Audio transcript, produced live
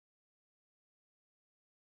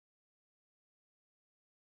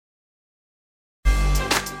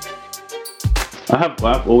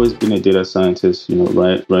I've always been a data scientist,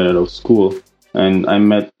 right out of school, and I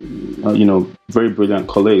met very brilliant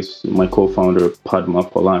colleagues. My co-founder Padma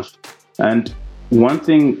Polash, and one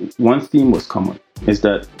theme was common is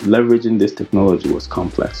that leveraging this technology was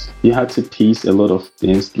complex. You had to piece a lot of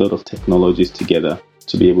things, a lot of technologies together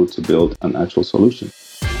to be able to build an actual solution.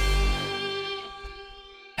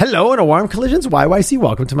 Hello and a warm collisions YYC.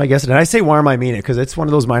 Welcome to my guest. And I say warm, I mean it, because it's one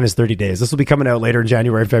of those minus 30 days. This will be coming out later in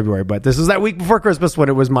January, February, but this is that week before Christmas when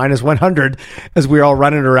it was minus 100 as we were all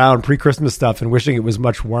running around pre-Christmas stuff and wishing it was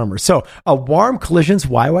much warmer. So a warm collisions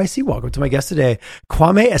YYC. Welcome to my guest today,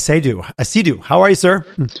 Kwame Asiedu. How are you, sir?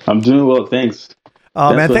 I'm doing well, thanks.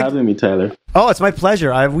 Thanks for having me, Tyler. Oh, it's my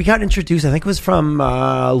pleasure. We got introduced, I think it was from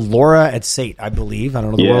Laura at SAIT, I believe. I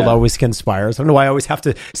don't know, the world always conspires. I don't know why I always have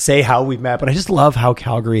to say how we've met, but I just love how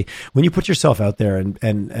Calgary, when you put yourself out there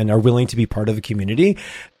and are willing to be part of the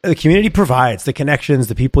community provides the connections,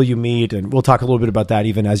 the people you meet, and we'll talk a little bit about that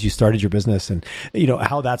even as you started your business and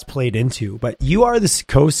how that's played into. But you are the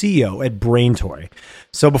co-CEO at BrainToy.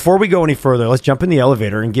 So before we go any further, let's jump in the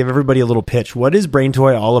elevator and give everybody a little pitch. What is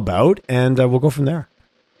BrainToy all about? And we'll go from there.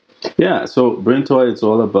 Yeah, so BrainToy is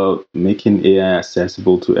all about making AI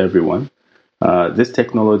accessible to everyone. This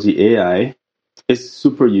technology, AI, is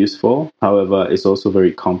super useful. However, it's also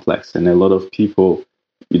very complex, and a lot of people,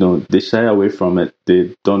 they shy away from it.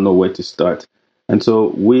 They don't know where to start. And so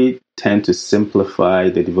we tend to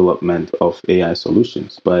simplify the development of AI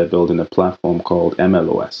solutions by building a platform called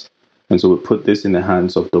MLOS. And so we put this in the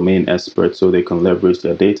hands of domain experts so they can leverage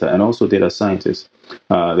their data, and also data scientists.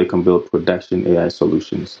 They can build production AI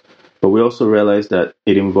solutions. But we also realize that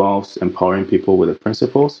it involves empowering people with the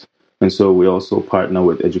principles. And so we also partner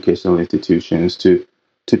with educational institutions to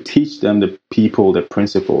teach them, the people, the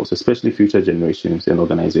principles, especially future generations and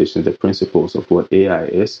organizations, the principles of what AI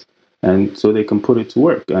is. And so they can put it to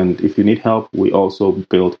work. And if you need help, we also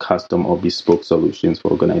build custom or bespoke solutions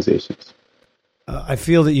for organizations. I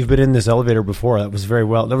feel that you've been in this elevator before. That was very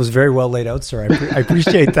well laid out, sir. I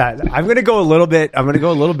appreciate that. I'm going to go a little bit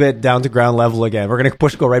down to ground level again. We're going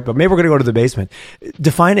to go right, but maybe we're going to go to the basement.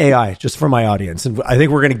 Define AI just for my audience. And I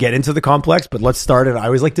think we're going to get into the complex, but let's start it. I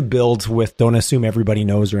always like to build with, don't assume everybody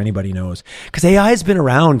knows or anybody knows, because AI has been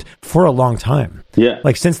around for a long time. Yeah.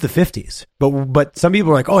 Like since the 50s. But some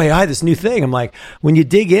people are like, oh, AI, this new thing. I'm like, when you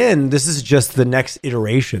dig in, this is just the next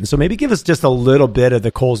iteration. So maybe give us just a little bit of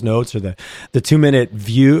the Cole's Notes or the 2-minute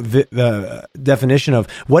definition of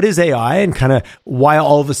what is AI and kind of why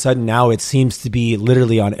all of a sudden now it seems to be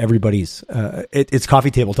literally on everybody's, it's coffee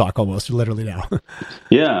table talk almost literally now.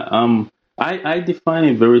 Yeah. I define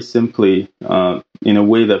it very simply in a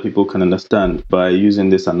way that people can understand by using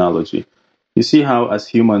this analogy. You see how as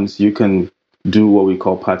humans, you can do what we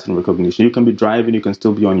call pattern recognition. You can be driving, you can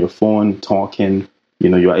still be on your phone talking.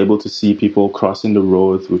 You are able to see people crossing the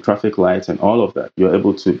road through traffic lights and all of that. You're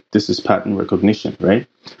able to, this is pattern recognition, right?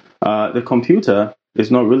 The computer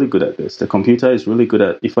is not really good at this. The computer is really good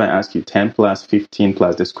at, if I ask you 10 plus 15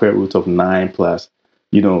 plus the square root of 9 plus,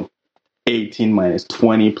 18 minus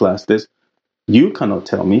 20 plus this, you cannot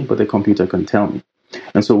tell me, but the computer can tell me.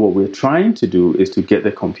 And so what we're trying to do is to get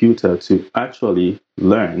the computer to actually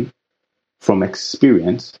learn from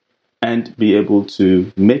experience and be able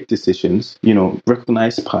to make decisions,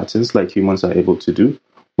 recognize patterns like humans are able to do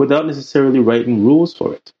without necessarily writing rules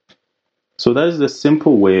for it. So that is the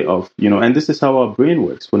simple way of, and this is how our brain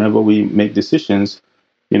works. Whenever we make decisions,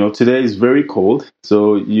 today is very cold.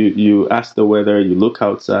 So you ask the weather, you look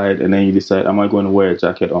outside, and then you decide, am I going to wear a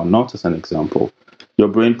jacket or not, as an example. Your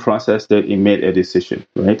brain processed it made a decision,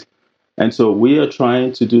 right? And so we are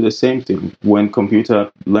trying to do the same thing. When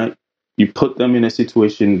computer you put them in a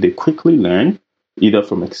situation, they quickly learn, either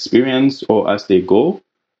from experience or as they go,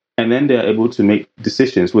 and then they're able to make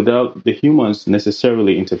decisions without the humans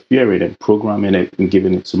necessarily interfering and programming it and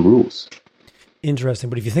giving it some rules. Interesting.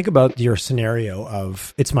 But if you think about your scenario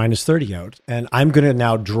of it's minus 30 out, and I'm going to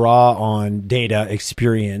now draw on data,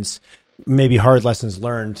 experience, maybe hard lessons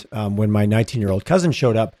learned when my 19-year-old cousin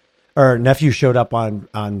showed up, or nephew showed up on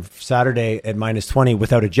Saturday at minus 20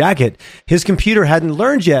 without a jacket. His computer hadn't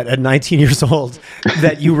learned yet at 19 years old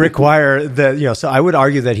that you require so I would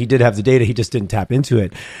argue that he did have the data, he just didn't tap into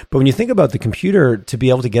it. But when you think about the computer to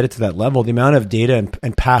be able to get it to that level, the amount of data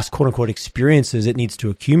and past quote unquote experiences it needs to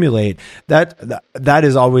accumulate, that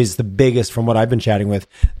is always the biggest from what I've been chatting with,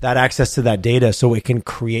 that access to that data so it can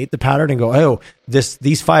create the pattern and go, oh,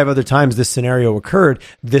 these 5 other times this scenario occurred,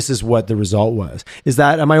 this is what the result was.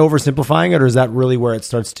 Am I oversimplifying it, or is that really where it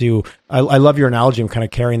starts to, I love your analogy, I'm kind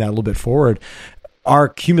of carrying that a little bit forward. our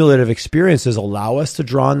cumulative experiences allow us to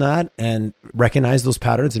draw on that and recognize those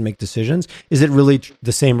patterns and make decisions. Is it really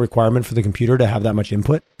the same requirement for the computer to have that much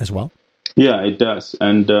input as well? Yeah, it does.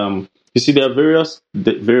 And you see, there are various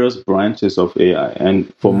branches of AI,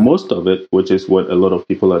 and for most of it, which is what a lot of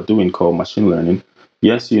people are doing, called machine learning.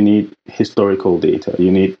 Yes, you need historical data.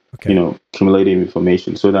 You need, cumulative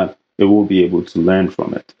information so that it will be able to learn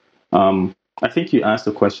from it. I think you asked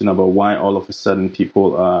a question about why all of a sudden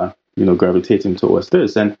people are, gravitating towards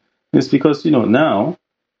this, and it's because now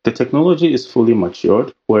the technology is fully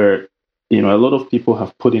matured, where a lot of people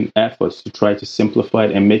have put in efforts to try to simplify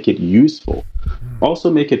it and make it useful, also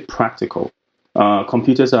make it practical.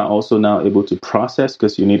 Computers are also now able to process,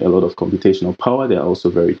 because you need a lot of computational power. They're also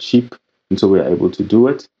very cheap, and so we are able to do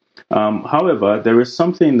it. However, there is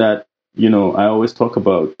something that, I always talk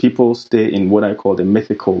about. People stay in what I call the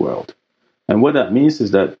mythical world. And what that means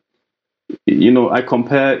is that, I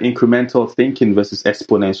compare incremental thinking versus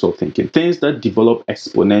exponential thinking. Things that develop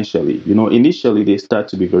exponentially, initially they start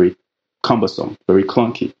to be very cumbersome, very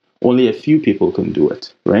clunky. Only a few people can do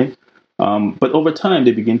it, right? But over time,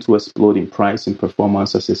 they begin to explode in price, in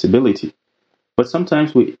performance, accessibility. But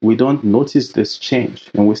sometimes we don't notice this change,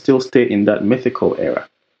 and we still stay in that mythical era.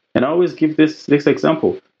 And I always give this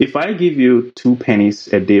example. If I give you 2 pennies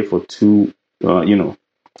a day for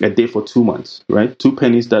a day for 2 months, right? 2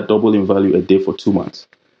 pennies that double in value a day for 2 months.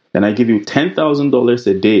 And I give you $10,000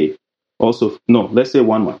 a day. Also, no, let's say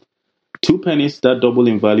 1 month. 2 pennies that double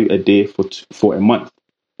in value a day for a month,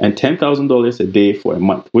 and $10,000 a day for a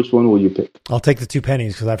month. Which one will you pick? I'll take the 2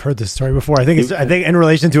 pennies, because I've heard this story before. I think in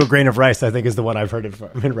relation to a grain of rice, I think is the one I've heard it from.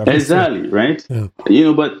 Exactly, right? Yeah.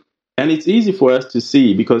 And it's easy for us to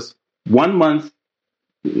see, because 1 month,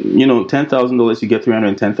 $10,000, you get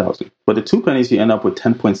 310,000. But the 2 pennies, you end up with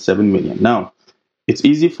 10.7 million. Now, it's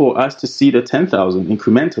easy for us to see the 10,000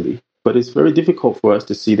 incrementally, but it's very difficult for us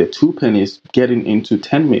to see the 2 pennies getting into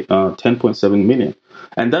 10.7 million.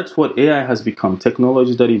 And that's what AI has become.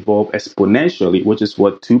 Technologies that evolve exponentially, which is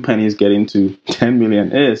what 2 pennies get into 10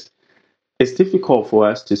 million is. It's difficult for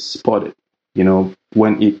us to spot it,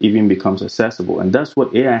 when it even becomes accessible. And that's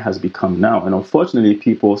what AI has become now. And unfortunately,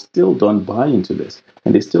 people still don't buy into this,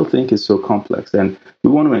 and they still think it's so complex. And we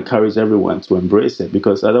want to encourage everyone to embrace it,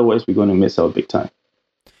 because otherwise we're going to miss out big time.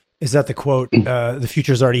 Is that the quote? The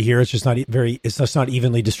future's already here. It's just not it's just not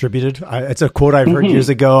evenly distributed. It's a quote I've heard years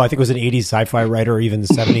ago. I think it was an 80s sci-fi writer, or even the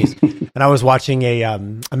 70s. And I was watching a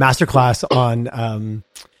masterclass on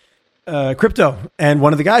crypto, and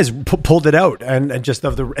one of the guys pulled it out and just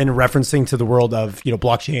in referencing to the world of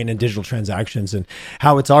blockchain and digital transactions, and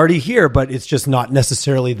how it's already here, but it's just not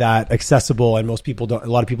necessarily that accessible, and a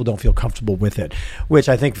lot of people don't feel comfortable with it, which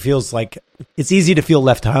I think feels like it's easy to feel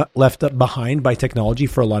left behind by technology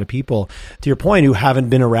for a lot of people, to your point, who haven't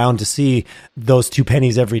been around to see those 2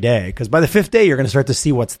 pennies every day. Because by the 5th day, you're going to start to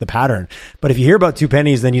see what's the pattern. But if you hear about 2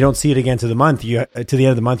 pennies, then you don't see it again to the end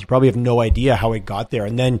of the month, you probably have no idea how it got there.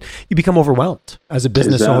 And then you become overwhelmed as a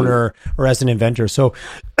business owner or as an inventor. So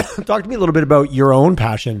talk to me a little bit about your own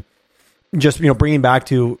passion. Just, bringing back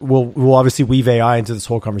to, we'll obviously weave AI into this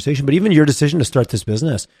whole conversation, but even your decision to start this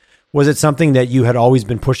business. Was it something that you had always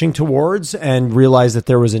been pushing towards and realized that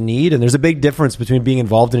there was a need? And there's a big difference between being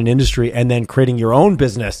involved in an industry and then creating your own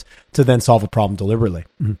business to then solve a problem deliberately.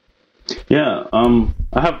 Mm-hmm. Yeah,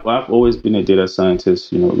 I've always been a data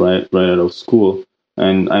scientist, right out of school.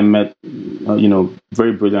 And I met,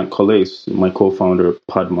 very brilliant colleagues, my co-founder,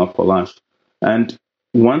 Padma Polash. And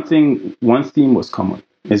one theme was common,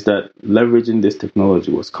 is that leveraging this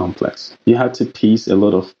technology was complex. You had to piece a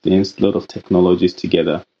lot of things, a lot of technologies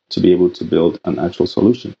together to be able to build an actual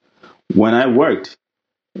solution. When I worked,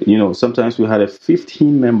 sometimes we had a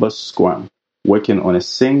 15-member squad working on a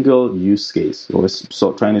single use case, or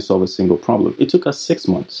trying to solve a single problem. It took us 6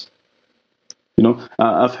 months.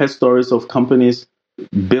 I've heard stories of companies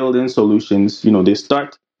building solutions. They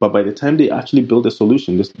start, but by the time they actually build a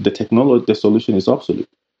solution, the solution is obsolete.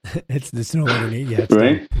 It's no longer needed yet.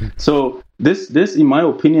 Right? So this, in my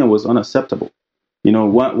opinion, was unacceptable.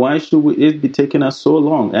 Why should it be taking us so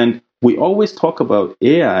long? And we always talk about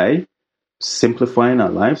AI simplifying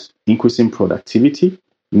our lives, increasing productivity,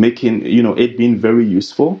 making, it being very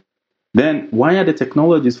useful. Then why are the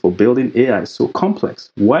technologies for building AI so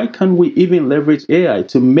complex? Why can't we even leverage AI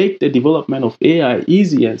to make the development of AI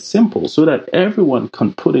easy and simple so that everyone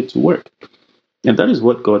can put it to work? And that is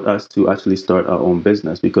what got us to actually start our own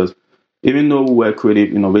business, because even though we're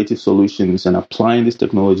creating innovative solutions and applying this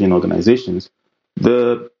technology in organizations,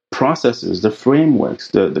 the processes, the frameworks,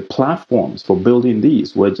 the platforms for building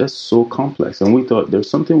these were just so complex. And we thought there's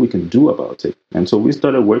something we can do about it. And so we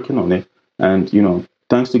started working on it. And,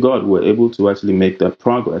 thanks to God, we're able to actually make that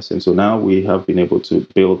progress. And so now we have been able to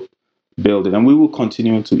build it. And we will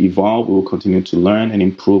continue to evolve. We will continue to learn and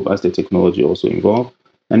improve as the technology also evolves,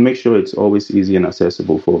 and make sure it's always easy and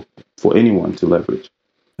accessible for anyone to leverage.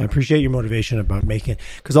 I appreciate your motivation about making,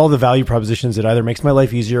 because all the value propositions, it either makes my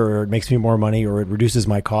life easier or it makes me more money or it reduces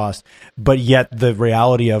my cost. But yet the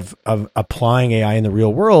reality of applying AI in the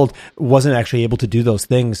real world wasn't actually able to do those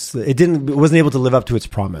things. It wasn't able to live up to its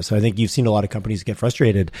promise. I think you've seen a lot of companies get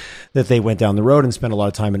frustrated that they went down the road and spent a lot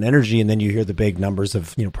of time and energy, and then you hear the big numbers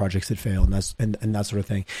of, projects that fail and that sort of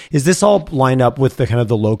thing. Is this all lined up with the kind of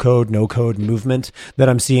the low code, no code movement that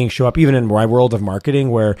I'm seeing show up even in my world of marketing,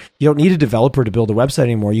 where you don't need a developer to build a website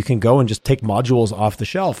anymore? You can go and just take modules off the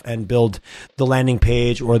shelf and build the landing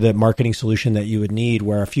page or the marketing solution that you would need,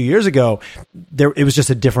 where a few years ago, it was just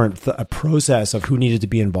a different process of who needed to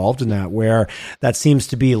be involved in that, where that seems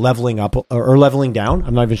to be leveling up or leveling down.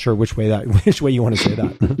 I'm not even sure which way you want to say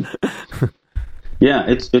that. Yeah,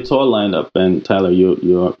 it's all lined up. And Tyler,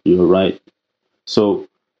 you're right. So,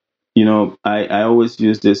 I always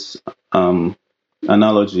use this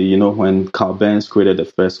analogy, when Carl Benz created the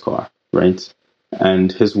first car, right?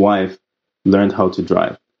 And his wife learned how to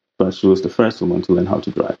drive, but she was the first woman to learn how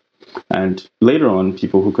to drive. And later on,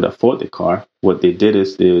 people who could afford the car, what they did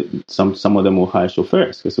is some of them will hire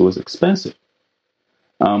chauffeurs because it was expensive.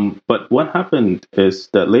 But what happened is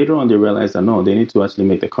that later on they realized that no, they need to actually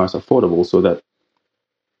make the cars affordable so that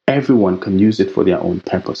everyone can use it for their own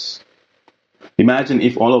purpose. Imagine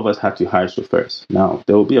if all of us had to hire chauffeurs. Now,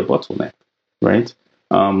 there will be a bottleneck, right?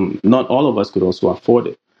 Not all of us could also afford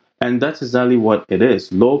it. And that's exactly what it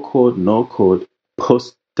is. Low code, no code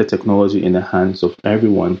puts the technology in the hands of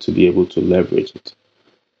everyone to be able to leverage it.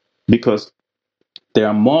 Because there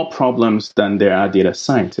are more problems than there are data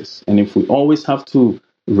scientists. And if we always have to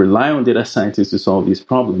rely on data scientists to solve these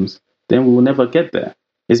problems, then we will never get there.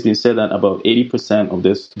 It's been said that about 80% of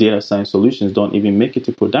these data science solutions don't even make it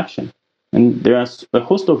to production. And there are a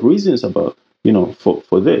host of reasons about,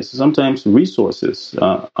 for this. Sometimes resources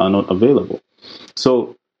are not available.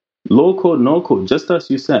 So low code, no code, just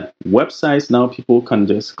as you said, websites now people can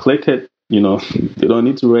just click it. They don't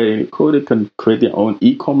need to write any code. They can create their own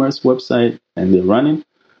e-commerce website and they're running.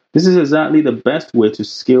 This is exactly the best way to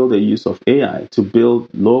scale the use of AI, to build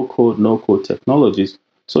low code, no code technologies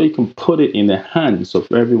so you can put it in the hands of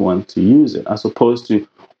everyone to use it, as opposed to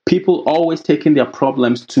people always taking their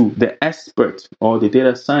problems to the expert or the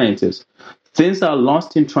data scientist. Things are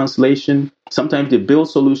lost in translation. Sometimes they build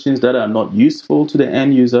solutions that are not useful to the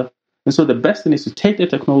end user. And so the best thing is to take the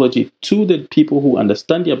technology to the people who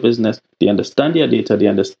understand their business, they understand their data, they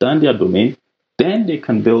understand their domain. Then they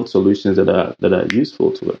can build solutions that are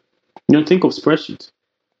useful to it. Think of spreadsheets.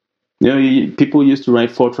 People used to write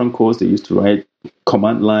Fortran codes. They used to write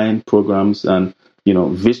command line programs, and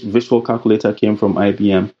Visual Calculator came from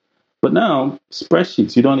IBM. But now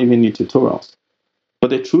spreadsheets, you don't even need tutorials. But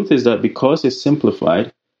the truth is that because it's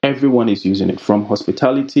simplified, everyone is using it, from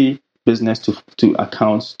hospitality, business to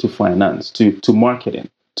accounts, to finance, to marketing,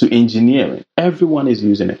 to engineering. Everyone is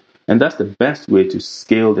using it. And that's the best way to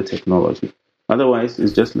scale the technology. Otherwise,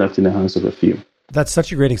 it's just left in the hands of a few. That's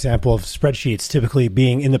such a great example of spreadsheets typically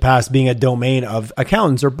being in the past being a domain of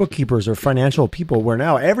accountants or bookkeepers or financial people, where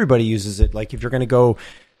now everybody uses it. Like if you're going to go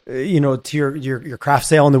to your craft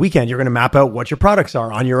sale on the weekend, you're going to map out what your products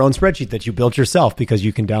are on your own spreadsheet that you built yourself because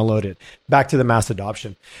you can download it. Back to the mass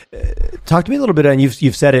adoption. Talk to me a little bit, and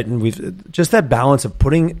you've said it, and we've just that balance of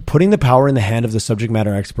putting the power in the hand of the subject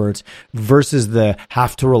matter experts versus the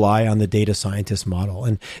have to rely on the data scientist model.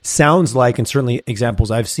 And sounds like, and certainly examples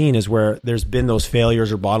I've seen is where there's been those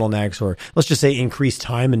failures or bottlenecks, or let's just say increased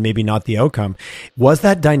time and maybe not the outcome. Was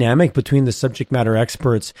that dynamic between the subject matter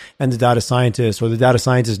experts and the data scientists, or the data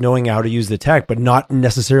scientists knowing how to use the tech, but not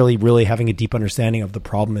necessarily really having a deep understanding of the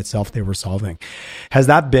problem itself they were solving? Has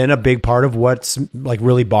that been a big part of what's like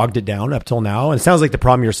really bogged it down up till now? And it sounds like the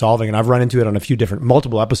problem you're solving, and I've run into it on a few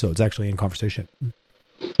multiple episodes actually in conversation.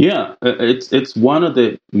 Yeah, it's one of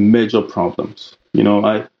the major problems.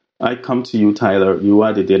 I come to you, Tyler, you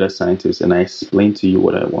are the data scientist, and I explain to you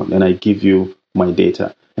what I want, and I give you my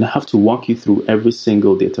data, and I have to walk you through every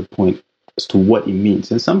single data point as to what it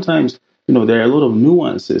means. And sometimes there are a lot of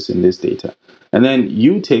nuances in this data. And then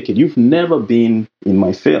you take it. You've never been in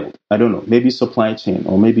my field. I don't know, maybe supply chain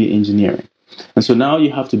or maybe engineering. And so now you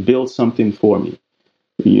have to build something for me.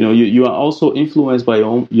 You are also influenced by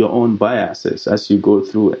your own biases as you go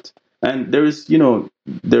through it. And there is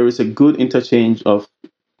a good interchange of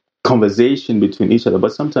conversation between each other.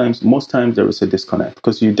 But most times there is a disconnect,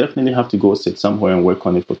 because you definitely have to go sit somewhere and work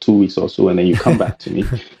on it for 2 weeks or so, and then you come back to me,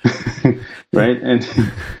 right? And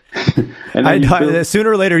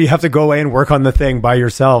sooner or later you have to go away and work on the thing by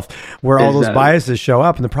yourself, where all those biases show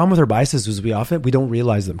up. And the problem with our biases is we don't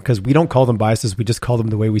realize them, because we don't call them biases. We just call them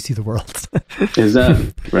the way we see the world.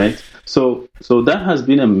 Exactly, right? So that has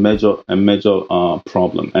been a major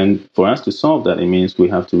problem. And for us to solve that, it means we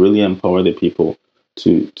have to really empower the people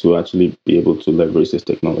to actually be able to leverage this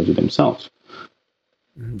technology themselves.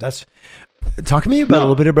 Talk to me about a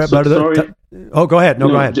little bit about go ahead.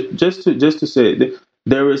 Go ahead. Just to say,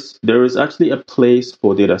 there is actually a place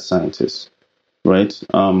for data scientists, right?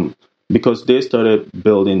 Because they started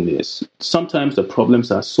building this. Sometimes the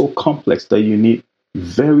problems are so complex that you need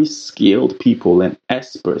very skilled people and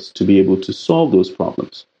experts to be able to solve those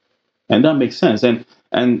problems, and that makes sense.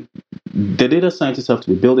 And the data scientists have to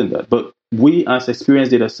be building that, but we as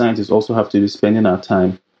experienced data scientists also have to be spending our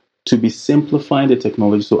time to be simplifying the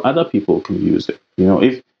technology so other people can use it.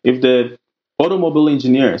 If the automobile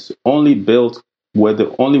engineers were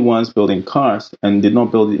the only ones building cars and did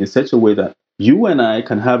not build it in such a way that you and I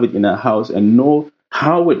can have it in our house and know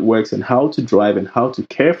how it works and how to drive and how to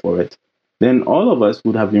care for it, then all of us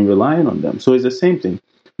would have been relying on them. So it's the same thing.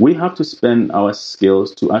 We have to spend our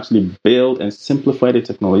skills to actually build and simplify the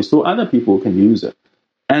technology so other people can use it.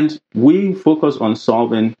 And we focus on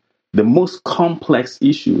solving the most complex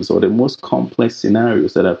issues or the most complex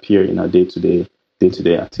scenarios that appear in our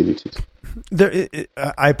day-to-day activities.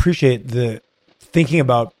 I appreciate the thinking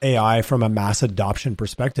about AI from a mass adoption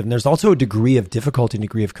perspective. And there's also a degree of difficulty and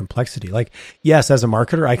degree of complexity. Like, yes, as a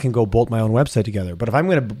marketer, I can go bolt my own website together. But if I'm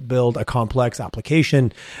going to build a complex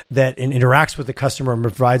application that interacts with the customer and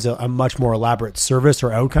provides a much more elaborate service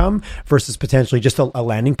or outcome versus potentially just a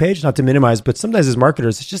landing page, not to minimize, but sometimes as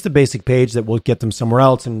marketers, it's just a basic page that will get them somewhere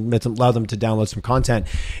else and allow them to download some content.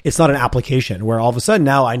 It's not an application where all of a sudden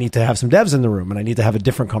now I need to have some devs in the room and I need to have a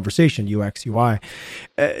different conversation, UX, UI.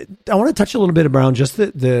 I want to touch a little bit around just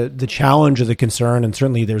the challenge or the concern, and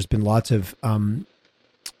certainly there's been lots of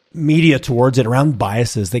media towards it around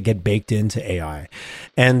biases that get baked into AI,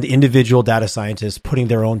 and the individual data scientists putting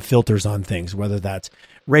their own filters on things, whether that's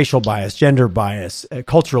racial bias, gender bias,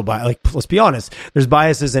 cultural bias. Like, let's be honest, there's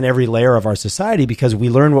biases in every layer of our society because we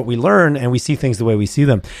learn what we learn and we see things the way we see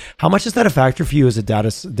them. How much is that a factor for you as a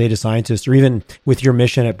data scientist, or even with your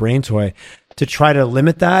mission at BrainToy, to try to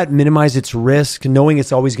limit that, minimize its risk, knowing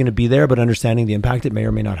it's always going to be there, but understanding the impact it may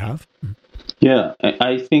or may not have? Yeah,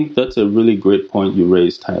 I think that's a really great point you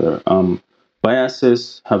raised, Tyler.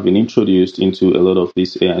 Biases have been introduced into a lot of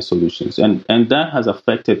these AI solutions, and that has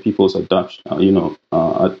affected people's adoption.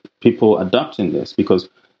 People adopting this because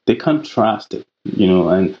they can't trust it.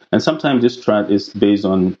 And sometimes this trust is based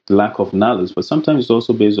on lack of knowledge, but sometimes it's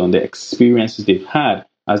also based on the experiences they've had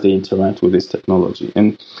as they interact with this technology.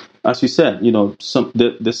 And as you said,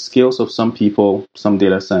 the skills of some people, some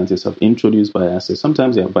data scientists have introduced biases.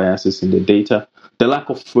 Sometimes there are biases in the data. The lack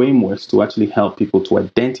of frameworks to actually help people to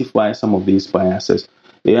identify some of these biases.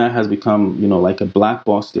 AI has become, like a black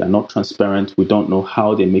box. They are not transparent. We don't know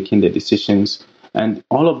how they're making their decisions. And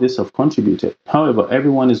all of this have contributed. However,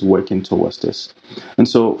 everyone is working towards this. And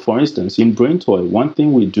so, for instance, in BrainToy, one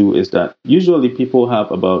thing we do is that usually people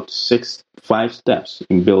have about 5 steps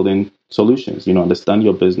in building solutions. Understand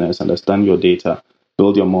your business, understand your data,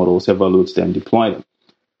 build your models, evaluate them, deploy them.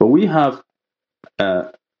 But we have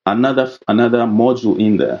another module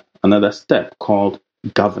in there, another step called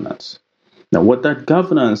governance. Now, what that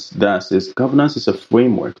governance does is governance is a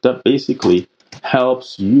framework that basically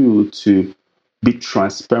helps you to be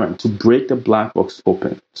transparent, to break the black box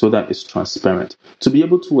open so that it's transparent, to be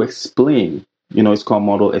able to explain, it's called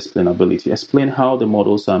model explainability, explain how the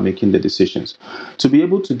models are making the decisions, to be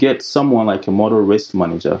able to get someone like a model risk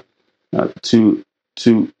manager to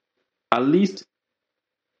at least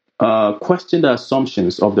question the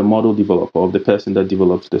assumptions of the model developer, of the person that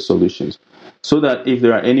develops the solutions, so that if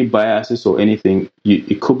there are any biases or anything,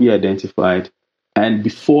 it could be identified. And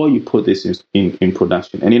before you put this in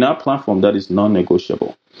production. And in our platform, that is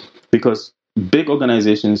non-negotiable. Because big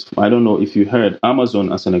organizations, I don't know if you heard,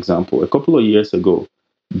 Amazon as an example, a couple of years ago,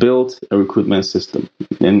 built a recruitment system.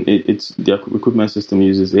 And their recruitment system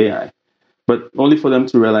uses AI. But only for them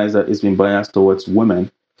to realize that it's been biased towards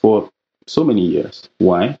women for so many years.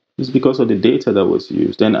 Why? It's because of the data that was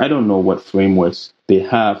used. And I don't know what frameworks they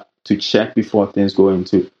have to check before things go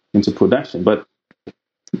into production. But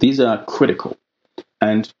these are critical.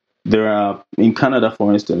 And there are, in Canada,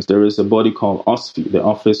 for instance, there is a body called OSFI, the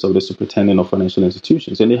Office of the Superintendent of Financial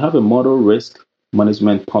Institutions, and they have a model risk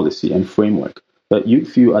management policy and framework that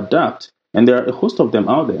if you adapt, And there are a host of them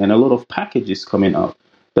out there, and a lot of packages coming out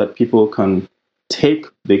that people can take,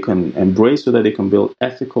 they can embrace, so that they can build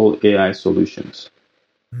ethical AI solutions.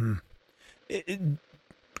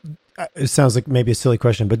 It sounds like maybe a silly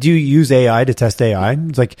question, but do you use AI to test AI?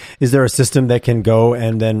 It's like, is there a system that can go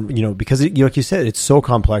and then, because like you said, it's so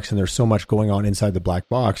complex and there's so much going on inside the black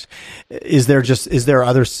box. Is there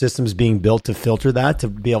other systems being built to filter that, to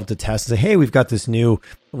be able to test and say, hey, we've got this new,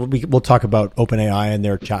 we'll talk about OpenAI and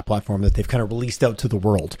their chat platform that they've kind of released out to the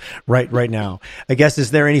world right now. I guess,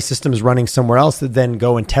 is there any systems running somewhere else that then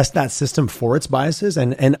go and test that system for its biases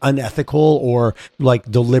and unethical or like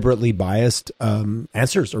deliberately biased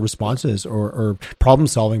answers or responses or problem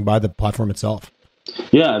solving by the platform itself?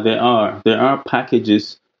 Yeah, there are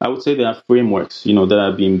packages. I would say there are frameworks, that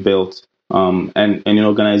are being built. And in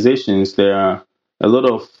organizations, there are a lot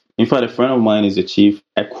of, in fact, a friend of mine is a chief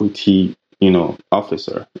equity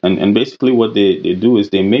officer. And basically what they do is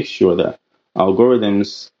they make sure that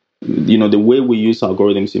algorithms, the way we use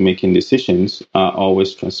algorithms in making decisions are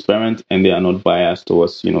always transparent and they are not biased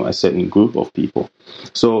towards, a certain group of people.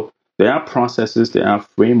 So there are processes, there are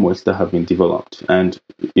frameworks that have been developed. And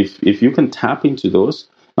if you can tap into those,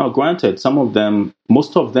 now granted,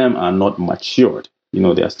 most of them are not matured,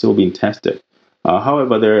 they are still being tested.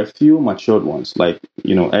 However, there are a few matured ones like,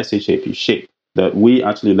 SHAP, SHAPE, that we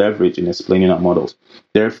actually leverage in explaining our models.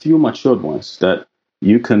 There are a few matured ones that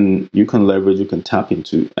you can leverage, you can tap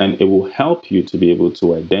into, and it will help you to be able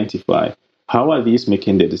to identify how are these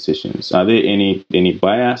making their decisions. Are there any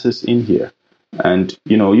biases in here? And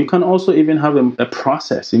you can also even have a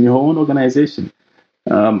process in your own organization.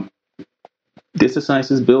 Data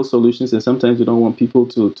scientists build solutions, and sometimes you don't want people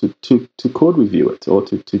to code review it or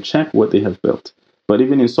to check what they have built. But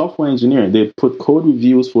even in software engineering, they put code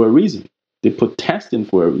reviews for a reason. They put testing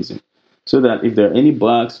for a reason, so that if there are any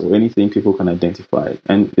bugs or anything, people can identify it.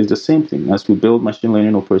 And it's the same thing. As we build machine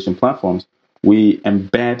learning operation platforms, we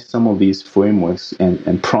embed some of these frameworks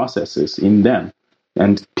and processes in them.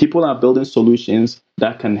 And people are building solutions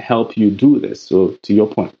that can help you do this. So to your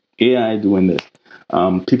point, AI doing this.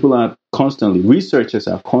 Researchers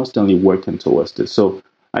are constantly working towards this. So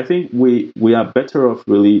I think we are better off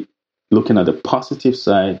really looking at the positive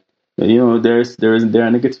side. There are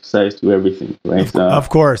negative sides to everything, right? Of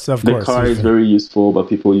course. The car is very useful, but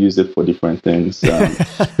people use it for different things.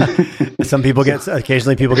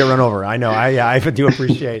 Occasionally people get run over. I know. I do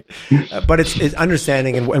appreciate, but it's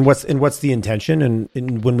understanding and what's the intention,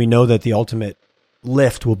 and when we know that the ultimate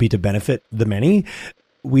lift will be to benefit the many,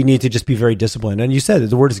 we need to just be very disciplined. And you said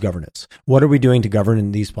the word is governance. What are we doing to govern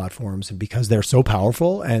in these platforms? And because they're so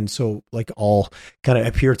powerful and so all kind of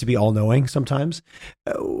appear to be all knowing sometimes,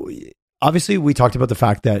 obviously we talked about the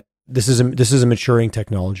fact that this is a maturing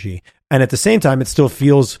technology. And at the same time, it still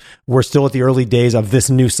feels we're still at the early days of this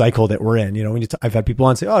new cycle that we're in. I've had people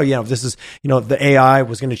on say, oh, this is, the AI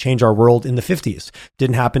was going to change our world in the 50s.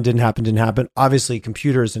 Didn't happen. Obviously,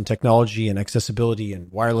 computers and technology and accessibility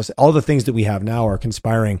and wireless, all the things that we have now are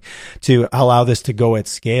conspiring to allow this to go at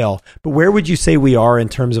scale. But where would you say we are in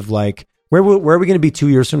terms of where are we going to be 2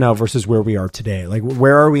 years from now versus where we are today?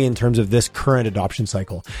 Where are we in terms of this current adoption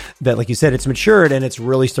cycle? That, like you said, it's matured and it's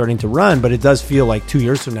really starting to run, but it does feel like 2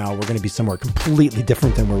 years from now, we're going to be somewhere completely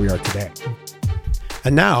different than where we are today.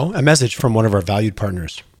 And now, a message from one of our valued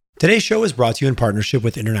partners. Today's show is brought to you in partnership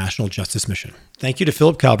with International Justice Mission. Thank you to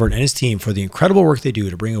Philip Calvert and his team for the incredible work they do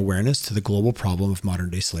to bring awareness to the global problem of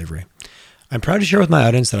modern-day slavery. I'm proud to share with my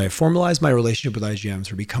audience that I have formalized my relationship with IGM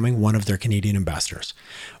through becoming one of their Canadian ambassadors.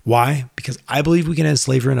 Why? Because I believe we can end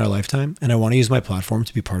slavery in our lifetime, and I want to use my platform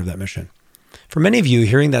to be part of that mission. For many of you,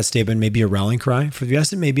 hearing that statement may be a rallying cry. For the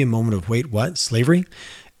rest, it may be a moment of, wait, what? Slavery?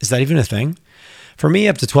 Is that even a thing? For me,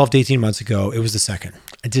 up to 12 to 18 months ago, it was the second.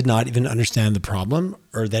 I did not even understand the problem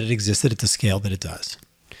or that it existed at the scale that it does.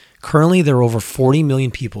 Currently, there are over 40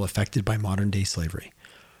 million people affected by modern-day slavery.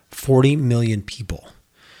 40 million people.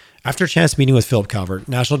 After a chance meeting with Philip Calvert,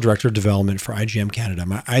 National Director of Development for IGM Canada,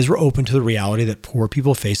 my eyes were open to the reality that poor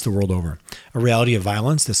people face the world over, a reality of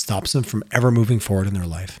violence that stops them from ever moving forward in their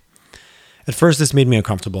life. At first, this made me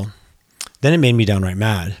uncomfortable. Then it made me downright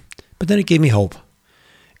mad. But then it gave me hope.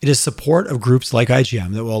 It is support of groups like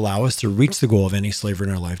IGM that will allow us to reach the goal of ending slavery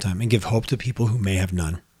in our lifetime and give hope to people who may have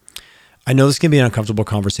none. I know this can be an uncomfortable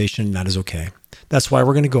conversation, and that is okay. That's why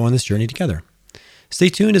we're going to go on this journey together. Stay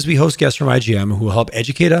tuned as we host guests from IGM who will help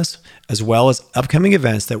educate us, as well as upcoming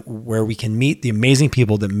events where we can meet the amazing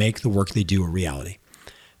people that make the work they do a reality.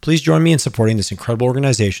 Please join me in supporting this incredible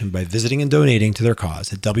organization by visiting and donating to their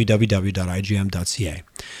cause at www.igm.ca.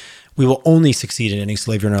 We will only succeed in ending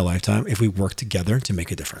slavery in our lifetime if we work together to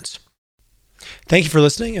make a difference. Thank you for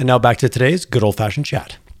listening, and now back to today's good old-fashioned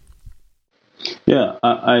chat.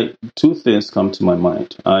 Yeah, two things come to my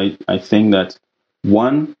mind. I think that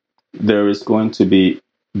one, there is going to be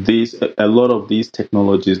a lot of these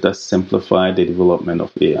technologies that simplify the development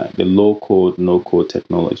of AI, the low code, no code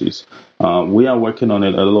technologies. We are working on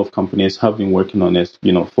it. A lot of companies have been working on it.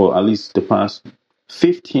 For at least the past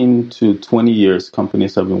 15 to 20 years,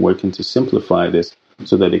 companies have been working to simplify this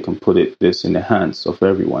so that they can put this in the hands of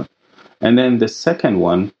everyone. And then the second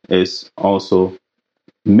one is also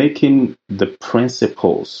making the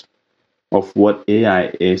principles of what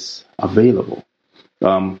AI is available.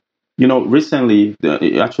 Recently,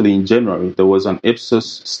 actually in January, there was an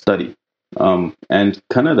Ipsos study, and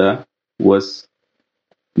Canada was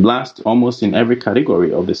last almost in every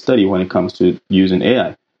category of the study when it comes to using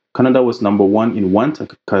AI. Canada was number one in one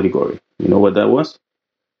category. You know what that was?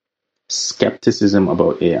 Skepticism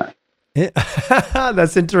about AI.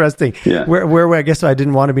 That's interesting. Yeah. Where I guess I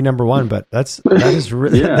didn't want to be number one, but that is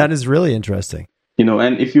really yeah. that is really interesting.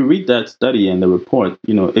 And if you read that study and the report,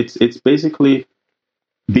 it's basically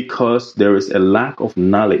because there is a lack of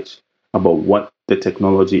knowledge about what the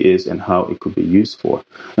technology is and how it could be used for.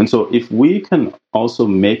 And so if we can also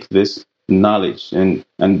make this knowledge and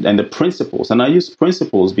the principles, and I use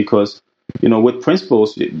principles because with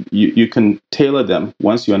principles you can tailor them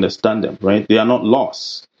once you understand them, right? They are not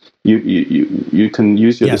laws. You can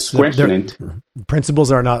use your discretion.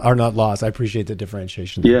 Principles are not laws. I appreciate the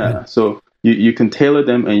differentiation. Yeah. So you can tailor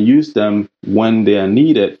them and use them when they are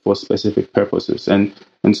needed for specific purposes. And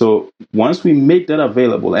so once we make that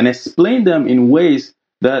available and explain them in ways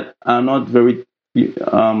that are not very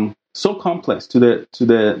so complex to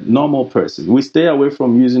the normal person, we stay away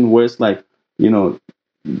from using words like the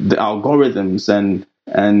algorithms and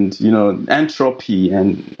entropy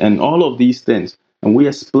and all of these things, and we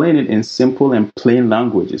explain it in simple and plain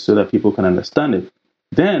languages so that people can understand it.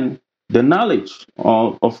 Then the knowledge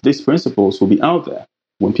of these principles will be out there.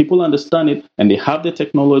 When people understand it and they have the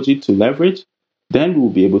technology to leverage, then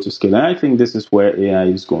we'll be able to scale. And I think this is where AI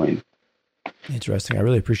is going. Interesting. I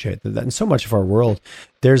really appreciate that. In so much of our world,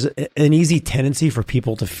 there's an easy tendency for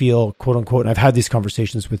people to feel, quote unquote, and I've had these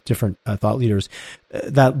conversations with different thought leaders,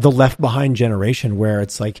 that the left behind generation, where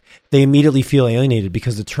it's like they immediately feel alienated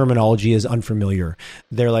because the terminology is unfamiliar.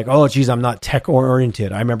 They're like, oh, geez, I'm not tech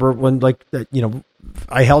oriented. I remember when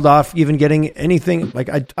I held off even getting anything. Like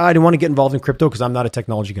I didn't want to get involved in crypto because I'm not a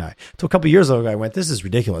technology guy. So a couple of years ago, I went, this is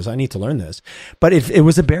ridiculous. I need to learn this. But it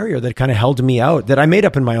was a barrier that kind of held me out, that I made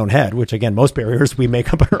up in my own head, which again, most barriers we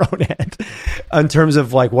make up in our own head in terms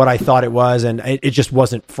of like what I thought it was. And it just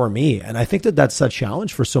wasn't for me. And I think that that's a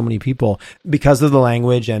challenge for so many people because of the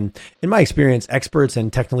language. And in my experience, experts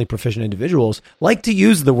and technically proficient individuals like to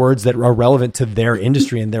use the words that are relevant to their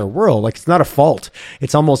industry and their world. Like it's not a fault.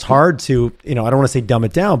 It's almost hard to, I don't want to say dumb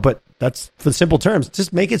it down, but that's for the simple terms.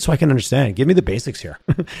 Just make it so I can understand. Give me the basics here.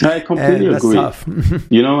 I completely agree. Tough.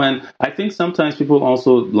 And I think sometimes people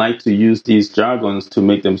also like to use these jargons to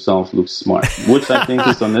make themselves look smart, which I think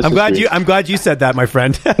is unnecessary. I'm glad you said that, my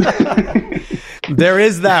friend. There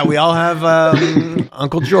is that. We all have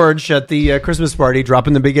Uncle George at the Christmas party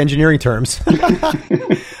dropping the big engineering terms.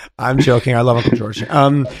 I'm joking. I love Uncle George.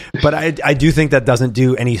 But I do think that doesn't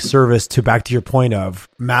do any service to, back to your point of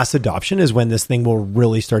mass adoption, is when this thing will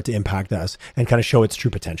really start to impact us and kind of show its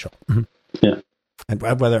true potential. Mm-hmm. Yeah. And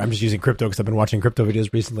whether I'm just using crypto because I've been watching crypto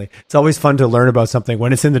videos recently, it's always fun to learn about something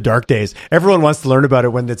when it's in the dark days. Everyone wants to learn about it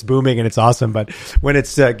when it's booming and it's awesome, but when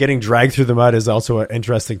it's getting dragged through the mud is also an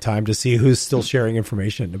interesting time to see who's still sharing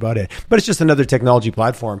information about it. But it's just another technology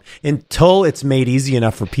platform. Until it's made easy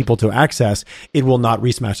enough for people to access, it will not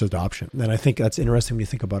re-smash adoption. And I think that's interesting when you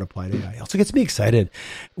think about applied AI. It also gets me excited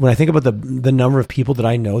when I think about the number of people that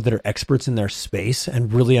I know that are experts in their space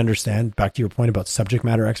and really understand, back to your point about subject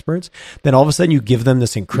matter experts. Then all of a sudden you give them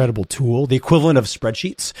this incredible tool, the equivalent of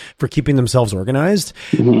spreadsheets for keeping themselves organized.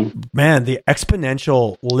 Mm-hmm. Man, the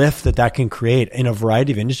exponential lift that can create in a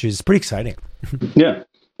variety of industries is pretty exciting. Yeah.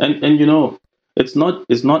 And it's not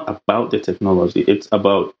about the technology. It's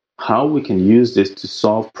about how we can use this to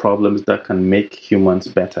solve problems that can make humans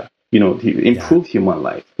better, improve human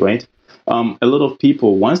life, right? A lot of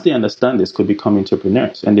people, once they understand this, could become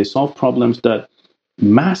entrepreneurs, and they solve problems that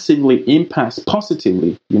massively impacts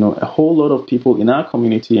positively, a whole lot of people in our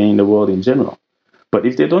community and in the world in general. But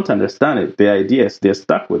if they don't understand it, their ideas, they're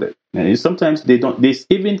stuck with it. And sometimes they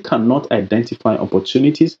even cannot identify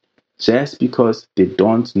opportunities just because they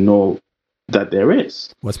don't know that there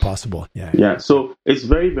is what's possible. Yeah. So it's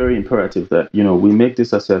very, very imperative that, we make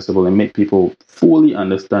this accessible and make people fully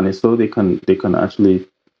understand it so they can actually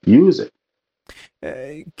use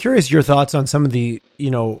it. Curious your thoughts on some of the,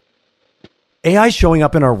 AI is showing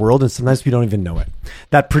up in our world, and sometimes we don't even know it.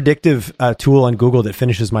 That predictive tool on Google that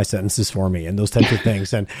finishes my sentences for me and those types of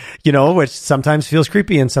things. And, which sometimes feels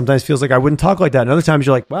creepy and sometimes feels like I wouldn't talk like that. And other times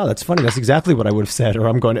you're like, wow, that's funny. That's exactly what I would have said,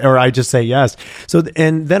 or I just say yes. So,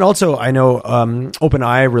 and then also I know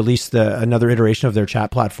OpenAI released another iteration of their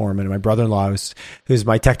chat platform. And my brother-in-law, who's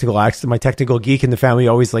my technical geek in the family,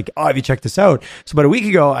 always like, oh, have you checked this out? So about a week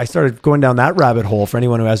ago, I started going down that rabbit hole. For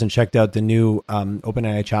anyone who hasn't checked out the new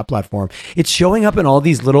OpenAI chat platform, it's showing up in all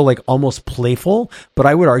these little, like almost playful, but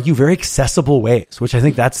I would argue very accessible ways, which I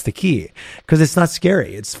think that's the key, because it's not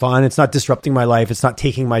scary. It's fun. It's not disrupting my life. It's not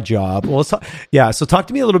taking my job. Well, so talk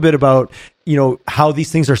to me a little bit about, how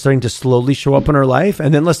these things are starting to slowly show up in our life.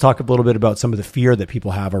 And then let's talk a little bit about some of the fear that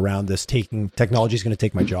people have around this technology is going to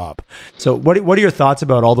take my job. So what are your thoughts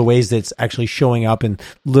about all the ways that it's actually showing up in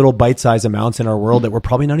little bite-sized amounts in our world that we're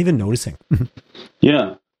probably not even noticing?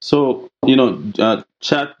 Yeah. So,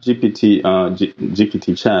 Chat GPT,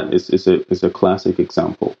 GPT chat is a classic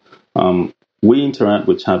example. We interact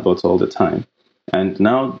with chatbots all the time. And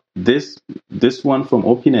now this one from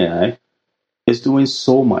OpenAI is doing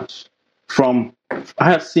so much. I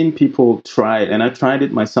have seen people try it, and I tried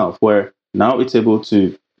it myself, where now it's able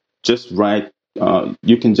to just write,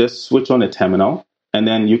 you can just switch on a terminal, and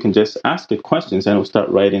then you can just ask it questions, and it'll start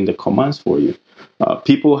writing the commands for you.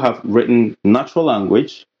 People have written natural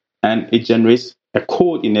language, and it generates a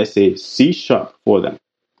code in, let's say, C# for them.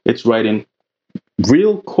 It's writing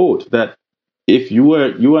real code that if you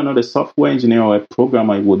are not a software engineer or a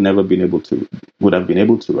programmer, you would have been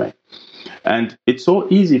able to write. And it's so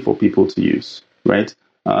easy for people to use, right?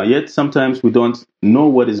 Yet sometimes we don't know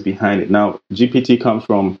what is behind it. Now, GPT comes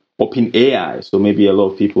from OpenAI, so maybe a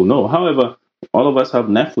lot of people know. However, all of us have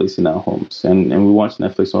Netflix in our homes, and we watch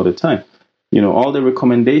Netflix all the time. All the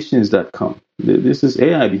recommendations that come, this is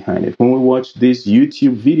AI behind it. When we watch these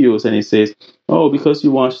YouTube videos and it says, oh, because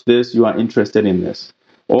you watch this, you are interested in this.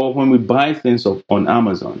 Or when we buy things on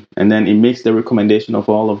Amazon, and then it makes the recommendation of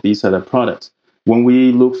all of these other products. When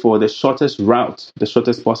we look for the shortest route, the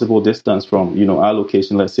shortest possible distance from, our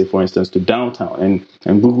location, let's say, for instance, to downtown,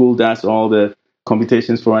 and Google does all the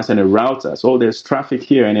computations for us and it routes us. Oh, there's traffic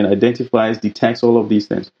here, and it identifies, detects all of these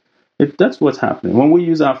things. That's what's happening. When we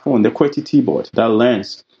use our phone, the QWERTY keyboard, that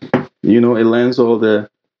learns, it learns all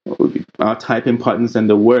our typing patterns and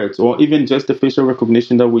the words, or even just the facial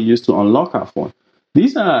recognition that we use to unlock our phone.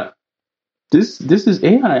 This is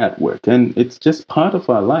AI at work, and it's just part of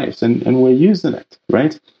our lives, and we're using it,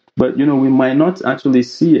 right? But, we might not actually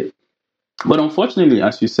see it. But unfortunately,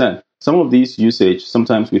 as you said, some of these usage,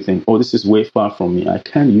 sometimes we think, oh, this is way far from me. I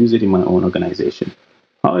can't use it in my own organization.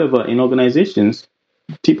 However, in organizations,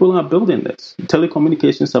 people are building this.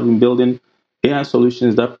 Telecommunications have been building AI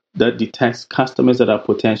solutions that detects customers that are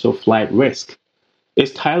potential flight risk.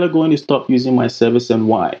 Is Tyler going to stop using my service, and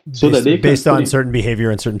why? So that they based on certain behavior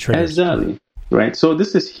and certain triggers. Exactly. Right. So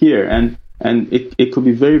this is here, and it could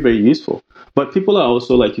be very, very useful. But people are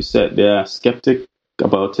also, like you said, they are skeptic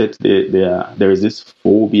about it. There is this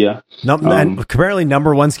phobia. And apparently,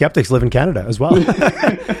 number one skeptics live in Canada as well.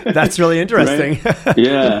 That's really interesting. Right?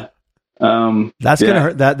 Yeah. That's gonna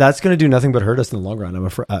hurt. That's gonna do nothing but hurt us in the long run. I'm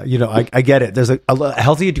afraid. I get it. There's a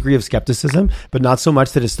healthy degree of skepticism, but not so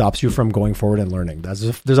much that it stops you from going forward and learning. There's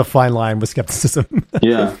a fine line with skepticism.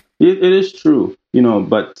 Yeah, it is true.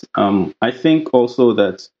 But I think also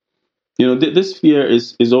that this fear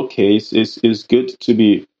is okay. Is good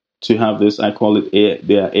to have this. I call it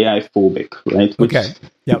they are AI phobic, right? Okay.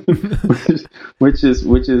 Yep. which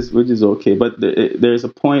is okay, but there's a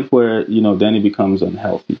point where then it becomes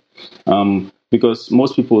unhealthy, because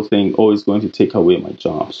most people think, oh, it's going to take away my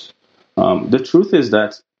jobs. The truth is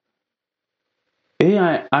that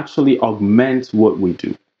AI actually augments what we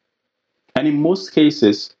do, and in most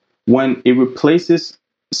cases, when it replaces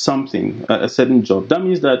something, a certain job, that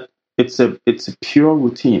means that it's a pure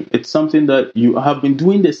routine. It's something that you have been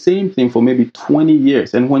doing the same thing for maybe 20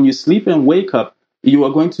 years. And when you sleep and wake up, you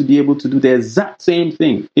are going to be able to do the exact same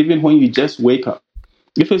thing, even when you just wake up.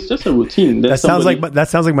 If it's just a routine, that sounds like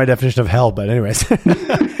my definition of hell. But anyways,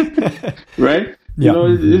 right? Yeah.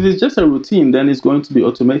 If it's just a routine, then it's going to be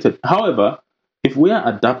automated. However, if we are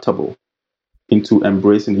adaptable into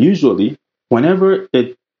embracing, usually whenever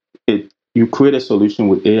you create a solution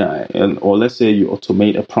with AI, or let's say you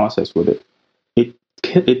automate a process with it,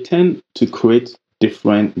 it tends to create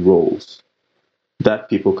different roles that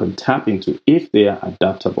people can tap into if they are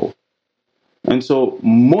adaptable. And so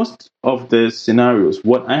most of the scenarios,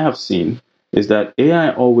 what I have seen is that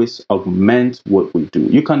AI always augments what we do.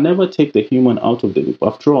 You can never take the human out of the loop.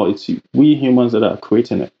 After all, it's we humans that are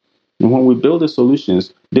creating it. And when we build the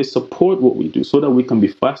solutions, they support what we do so that we can be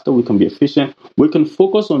faster, we can be efficient, we can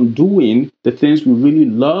focus on doing the things we really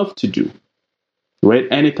love to do, right?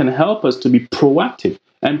 And it can help us to be proactive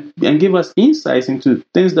and give us insights into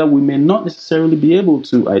things that we may not necessarily be able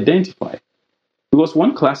to identify. Because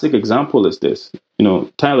one classic example is this,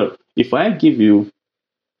 Tyler, if I give you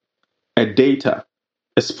a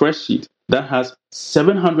spreadsheet that has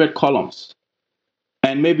 700 columns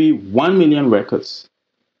and maybe 1 million records,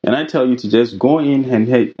 and I tell you to just go in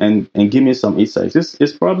and give me some insights,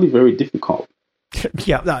 it's probably very difficult.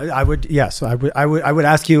 Yeah, I would. Yes, I would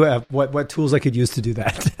ask you what tools I could use to do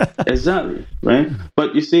that. Exactly, right?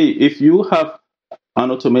 But you see, if you have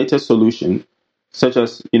an automated solution, such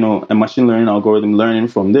as a machine learning algorithm learning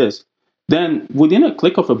from this, then within a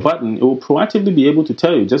click of a button, it will proactively be able to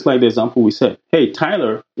tell you, just like the example we said, hey,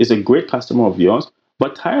 Tyler is a great customer of yours,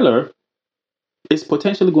 but Tyler is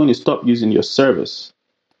potentially going to stop using your service.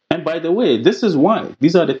 And by the way, this is why.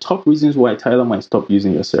 These are the top reasons why Tyler might stop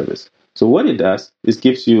using your service. So what it does is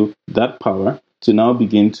gives you that power to now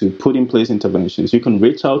begin to put in place interventions. You can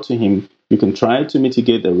reach out to him. You can try to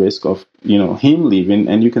mitigate the risk of him leaving,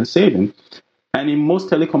 and you can save him. And in most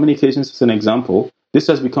telecommunications, as an example, this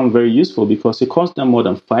has become very useful because it costs them more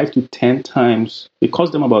than 5 to 10 times. It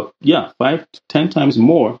costs them about 5 to 10 times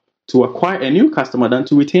more to acquire a new customer than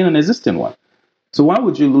to retain an existing one. So why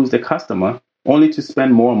would you lose the customer only to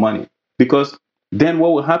spend more money? Because then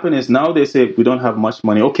what will happen is now they say, we don't have much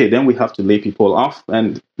money. Okay, then we have to lay people off.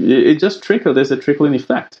 And it just trickles. There's a trickling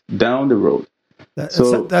effect down the road.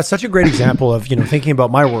 That's such a great example of, thinking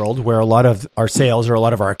about my world where a lot of our sales or a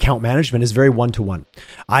lot of our account management is very one-to-one.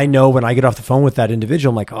 I know when I get off the phone with that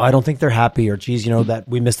individual, I'm like, oh, I don't think they're happy, or geez, that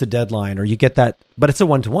we missed a deadline, or you get that, but it's a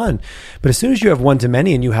one-to-one. But as soon as you have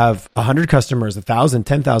one-to-many and you have 100 customers, 1,000,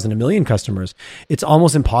 10,000, 1 million customers, it's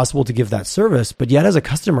almost impossible to give that service. But yet as a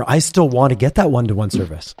customer, I still want to get that one-to-one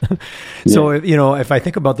service. So, if I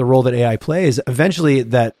think about the role that AI plays, eventually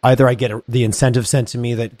that either I get the incentive sent to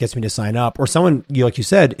me that gets me to sign up, or someone, like you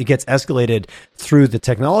said, it gets escalated through the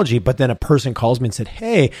technology, but then a person calls me and said,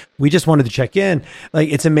 hey, we just wanted to check in. Like,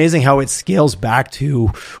 it's amazing how it scales back to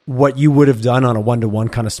what you would have done on a one-to-one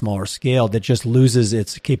kind of smaller scale that just loses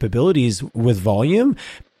its capabilities with volume.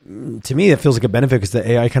 To me, it feels like a benefit because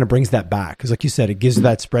the AI kind of brings that back. Because like you said, it gives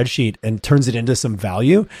that spreadsheet and turns it into some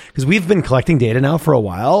value. Because we've been collecting data now for a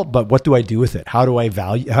while, but what do I do with it? How do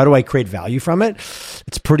I create value from it?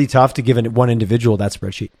 It's pretty tough to give one individual that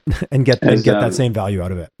spreadsheet and get that same value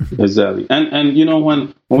out of it. Exactly. And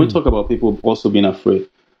when we talk about people also being afraid,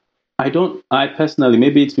 I personally,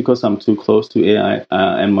 maybe it's because I'm too close to AI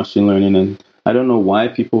and machine learning, and I don't know why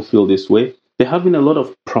people feel this way. There have been a lot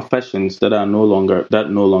of professions that no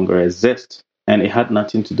longer exist, and it had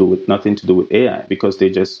nothing to do with AI because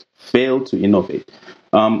they just failed to innovate.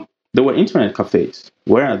 There were internet cafes.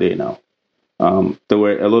 Where are they now? There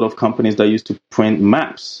were a lot of companies that used to print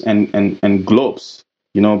maps and globes.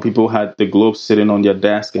 People had the globes sitting on their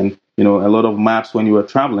desk, and a lot of maps when you were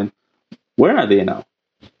traveling. Where are they now?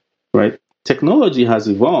 Right? Technology has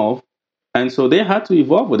evolved, and so they had to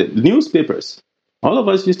evolve with it. Newspapers. All of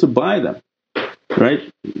us used to buy them.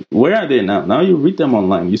 Right? Where are they now? Now you read them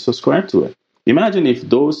online, you subscribe to it. Imagine if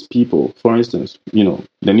those people, for instance, the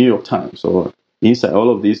New York Times or Inside, all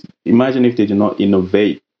of these, imagine if they did not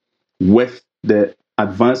innovate with the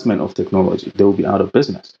advancement of technology, they will be out of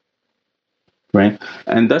business. Right?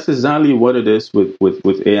 And that's exactly what it is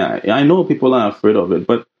with AI. I know people are afraid of it,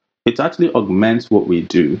 but it actually augments what we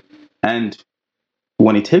do. And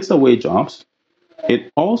when it takes away jobs,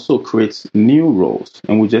 it also creates new roles,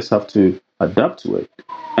 and we just have to adapt to it.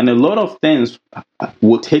 And a lot of things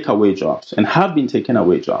will take away jobs and have been taking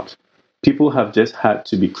away jobs. People have just had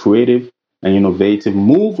to be creative and innovative,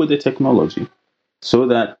 move with the technology so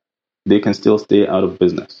that they can still stay out of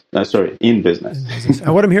business. In business.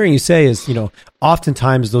 And what I'm hearing you say is,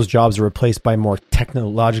 oftentimes those jobs are replaced by more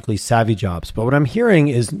technologically savvy jobs. But what I'm hearing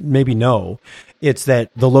is maybe it's that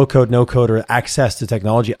the low code, no code, or access to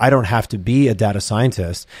technology. I don't have to be a data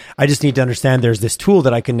scientist. I just need to understand there's this tool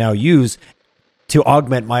that I can now use to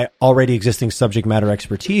augment my already existing subject matter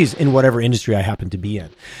expertise in whatever industry I happen to be in.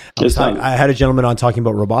 I had a gentleman on talking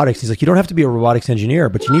about robotics. He's like, you don't have to be a robotics engineer,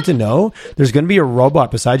 but you need to know there's going to be a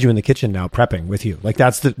robot beside you in the kitchen now prepping with you. Like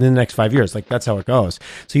that's in the next 5 years. Like that's how it goes.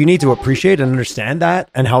 So you need to appreciate and understand that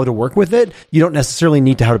and how to work with it. You don't necessarily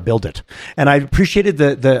need to how to build it. And I appreciated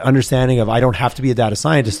the understanding of I don't have to be a data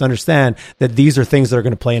scientist to understand that these are things that are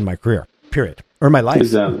going to play in my career. Period. Or my life.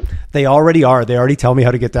 Exactly. They already are. They already tell me how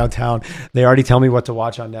to get downtown. They already tell me what to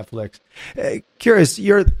watch on Netflix. Curious,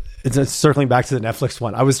 it's circling back to the Netflix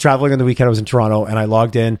one. I was traveling on the weekend. I was in Toronto and I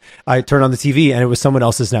logged in. I turned on the TV and it was someone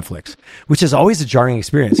else's Netflix, which is always a jarring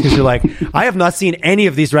experience because you're like, I have not seen any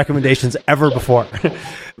of these recommendations ever before.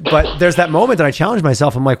 But there's that moment that I challenge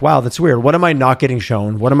myself. I'm like, wow, that's weird. What am I not getting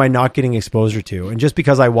shown? What am I not getting exposure to? And just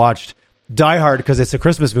because I watched Die Hard because it's a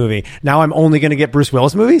Christmas movie, now I'm only going to get Bruce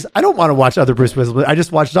Willis movies. I don't want to watch other Bruce Willis movies. I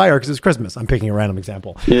just watched Die Hard because it's Christmas. I'm picking a random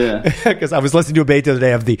example. Yeah. Because I was listening to a debate the other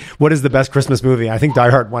day of what is the best Christmas movie. I think Die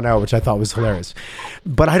Hard won out, which I thought was hilarious.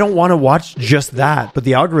 But I don't want to watch just that. But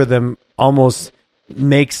the algorithm almost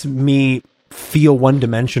makes me feel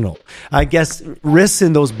one-dimensional. I guess risks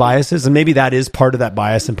in those biases, and maybe that is part of that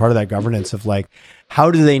bias and part of that governance of like,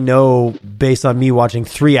 how do they know based on me watching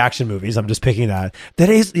 3 action movies, I'm just picking that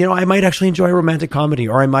is, I might actually enjoy a romantic comedy,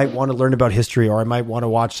 or I might want to learn about history, or I might want to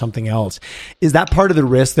watch something else. Is that part of the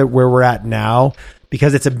risk that where we're at now?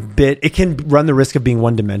 Because it can run the risk of being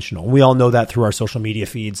one-dimensional. We all know that through our social media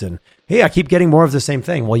feeds and, hey, I keep getting more of the same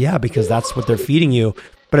thing. Well, yeah, because that's what they're feeding you.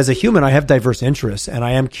 But as a human, I have diverse interests and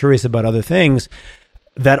I am curious about other things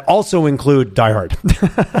that also include Die Hard.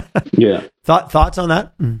 Yeah. Thoughts on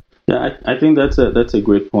that? Yeah, I think that's a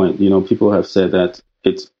great point. People have said that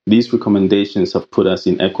these recommendations have put us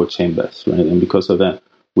in echo chambers, right? And because of that,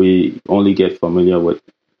 we only get familiar with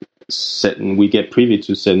we get privy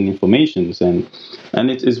to certain informations, and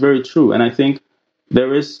it is very true. And I think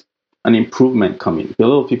there is an improvement coming. A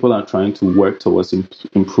lot of people are trying to work towards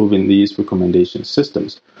improving these recommendation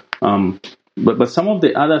systems. But some of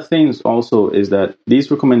the other things also is that these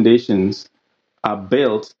recommendations are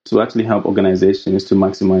built to actually help organizations to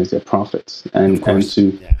maximize their profits and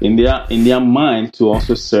to in their mind to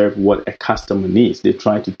also serve what a customer needs. They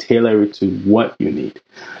try to tailor it to what you need.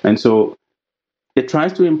 And so it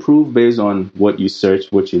tries to improve based on what you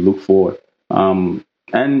search, what you look for.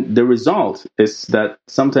 And the result is that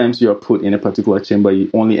sometimes you're put in a particular chamber, you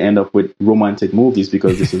only end up with romantic movies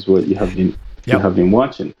because this is what you have been you have been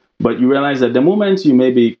watching. But you realize that the moment you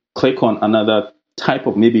maybe click on another type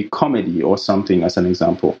of maybe comedy or something as an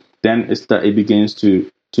example, then it begins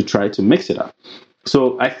to try to mix it up.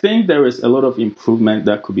 So I think there is a lot of improvement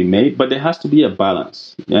that could be made, but there has to be a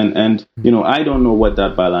balance. And I don't know what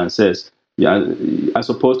that balance is. Yeah, as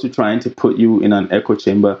opposed to trying to put you in an echo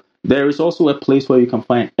chamber, there is also a place where you can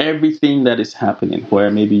find everything that is happening, where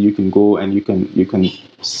maybe you can go and you can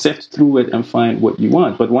sift through it and find what you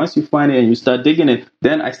want. But once you find it and you start digging it,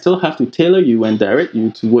 then I still have to tailor you and direct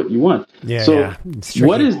you to what you want.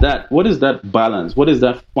 What is that? What is that balance? What is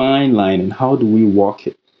that fine line, and how do we walk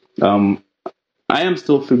it? I am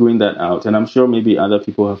still figuring that out, and I'm sure maybe other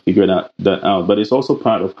people have figured that out, but it's also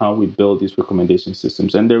part of how we build these recommendation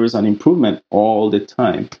systems, and there is an improvement all the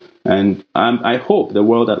time. And I hope the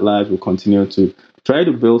world at large will continue to try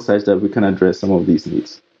to build such that we can address some of these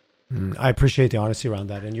needs. I appreciate the honesty around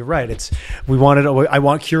that. And you're right. I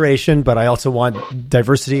want curation, but I also want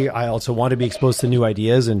diversity. I also want to be exposed to new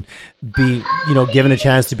ideas and be, given a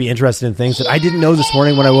chance to be interested in things that I didn't know this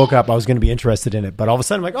morning when I woke up I was going to be interested in it. But all of a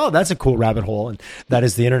sudden I'm like, oh, that's a cool rabbit hole. And that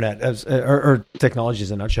is the internet or technology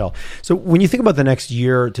in a nutshell. So when you think about the next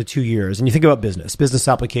year to 2 years and you think about business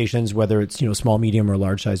applications, whether it's, small, medium or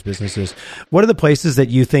large size businesses, what are the places that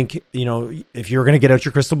you think, if you're going to get out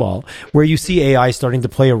your crystal ball, where you see AI starting to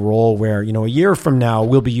play a role where, a year from now,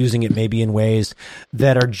 we'll be using it maybe in ways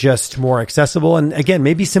that are just more accessible. And again,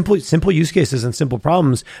 maybe simple use cases and simple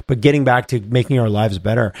problems, but getting back to making our lives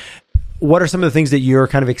better. What are some of the things that you're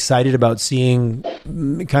kind of excited about seeing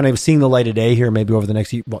the light of day here, maybe over the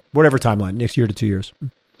next, whatever timeline, next year to 2 years?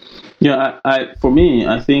 Yeah, for me,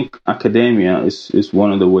 I think academia is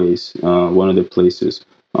one of the ways, one of the places.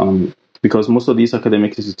 Because most of these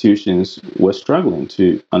academic institutions were struggling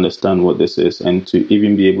to understand what this is and to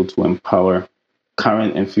even be able to empower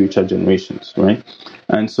current and future generations, right?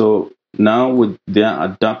 And so now they're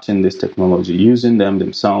adopting this technology, using them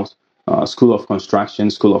themselves, School of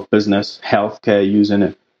Construction, School of Business, healthcare, using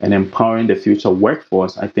it, and empowering the future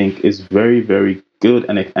workforce, I think is very, very good.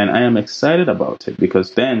 And I am excited about it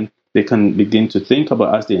because then they can begin to think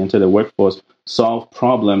about, as they enter the workforce, solve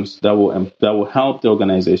problems that will help the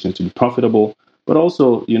organization to be profitable, but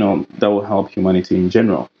also, that will help humanity in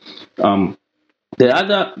general. The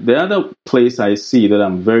other place I see that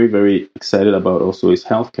I'm very, very excited about also is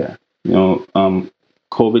healthcare.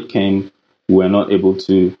 COVID came, we're not able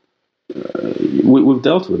to, we've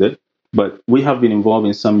dealt with it, but we have been involved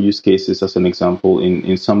in some use cases, as an example,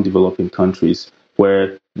 in some developing countries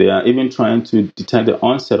where they are even trying to detect the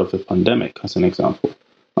onset of a pandemic, as an example,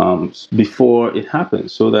 before it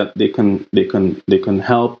happens, so that they can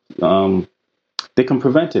help, they can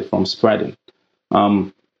prevent it from spreading.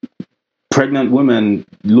 pregnant women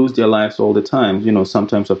lose their lives all the time,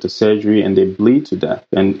 sometimes after surgery, and they bleed to death.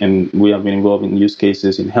 And we have been involved in use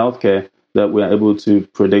cases in healthcare that we are able to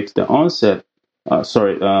predict the onset.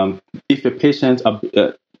 If a patient,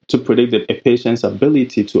 to predict a patient's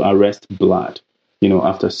ability to arrest blood,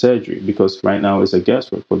 after surgery, because right now it's a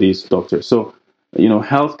guesswork for these doctors. So,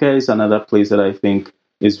 healthcare is another place that I think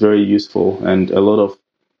is very useful, and a lot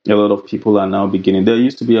of people are now beginning. There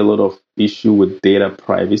used to be a lot of issue with data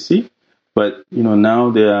privacy, but now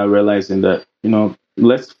they are realizing that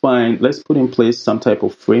let's put in place some type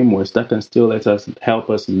of frameworks that can still help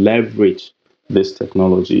us leverage this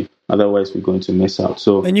technology. Otherwise, we're going to miss out.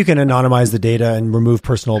 So, and you can anonymize the data and remove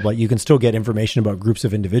personal, but you can still get information about groups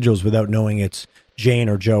of individuals without knowing it's Jane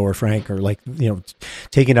or Joe or Frank, or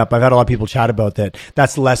taking up. I've had a lot of people chat about that.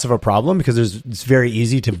 That's less of a problem because it's very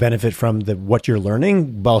easy to benefit from what you're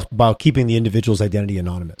learning while keeping the individual's identity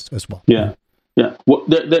anonymous as well. Yeah. Well,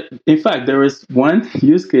 in fact, there is one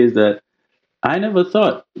use case that I never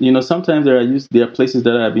thought. Sometimes there are places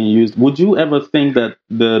that are being used. Would you ever think that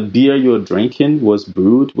the beer you're drinking was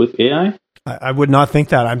brewed with AI? I would not think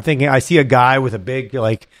that. I'm thinking I see a guy with a big,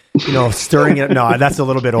 stirring it. No, that's a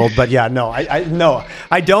little bit old, but yeah, no,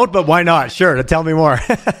 I don't, but why not? Sure. Tell me more.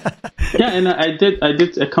 Yeah. And I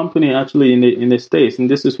did a company actually in the States, and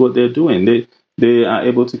this is what they're doing. They are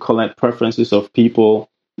able to collect preferences of people.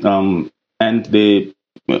 And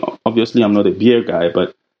obviously I'm not a beer guy,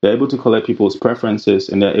 but they're able to collect people's preferences,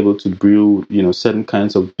 and they're able to brew, certain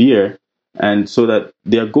kinds of beer. And so that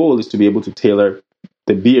their goal is to be able to tailor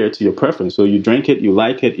the beer to your preference. So you drink it, you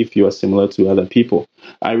like it if you are similar to other people.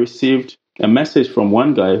 I received a message from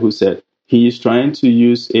one guy who said he is trying to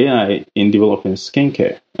use AI in developing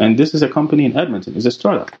skincare. And this is a company in Edmonton. It's a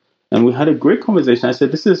startup. And we had a great conversation. I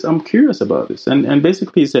said, I'm curious about this. And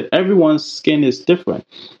basically he said, everyone's skin is different.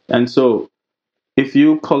 And so if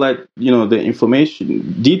you collect, the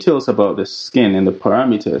information, details about the skin and the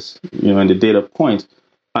parameters, and the data points,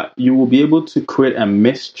 you will be able to create a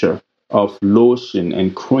mixture of lotion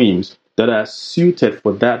and creams that are suited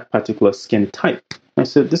for that particular skin type. I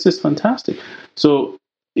said, this is fantastic. So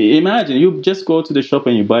imagine you just go to the shop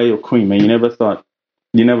and you buy your cream, and you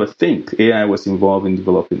never think AI was involved in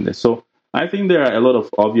developing this. So I think there are a lot of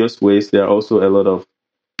obvious ways. There are also a lot of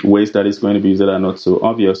ways that it's going to be used that are not so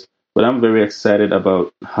obvious. But I'm very excited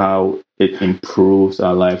about how it improves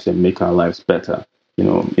our lives and make our lives better.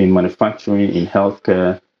 In manufacturing, in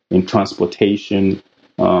healthcare, in transportation,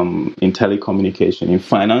 in telecommunication, in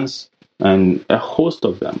finance, and a host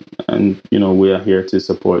of them. And, we are here to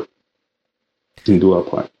support and do our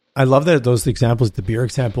part. I love that those examples, the beer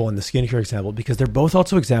example and the skincare example, because they're both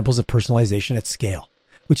also examples of personalization at scale,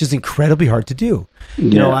 which is incredibly hard to do.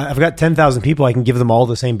 I've got 10,000 people, I can give them all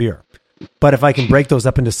the same beer. But if I can break those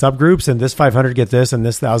up into subgroups, and this 500 get this and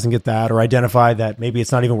this 1,000 get that, or identify that maybe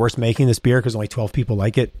it's not even worth making this beer because only 12 people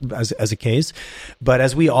like it as a case. But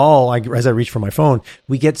as as I reach for my phone,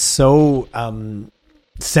 we get so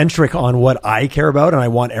centric on what I care about, and I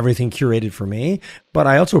want everything curated for me. But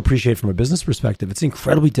I also appreciate from a business perspective, it's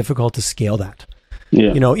incredibly difficult to scale that.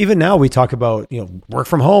 Yeah. Even now we talk about, work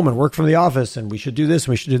from home and work from the office, and we should do this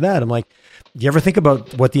and we should do that. I'm like, do you ever think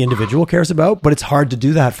about what the individual cares about? But it's hard to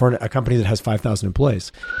do that for a company that has 5,000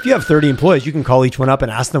 employees. If you have 30 employees, you can call each one up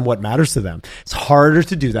and ask them what matters to them. It's harder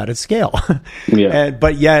to do that at scale. Yeah.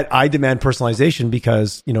 But yet I demand personalization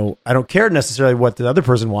because, I don't care necessarily what the other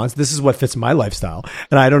person wants. This is what fits my lifestyle.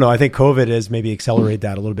 And I don't know, I think COVID has maybe accelerated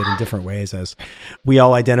that a little bit in different ways as we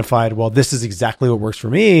all identified, well, this is exactly what works for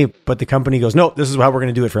me. But the company goes, no, this is how we're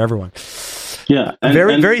going to do it for everyone. Yeah.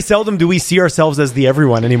 Very seldom do we see ourselves as the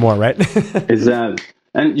everyone anymore, right? Exactly.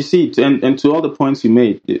 And you see, and to all the points you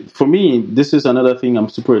made, for me, this is another thing I'm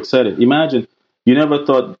super excited. Imagine you never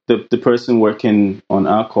thought the person working on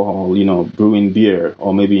alcohol, brewing beer,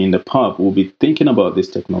 or maybe in the pub will be thinking about this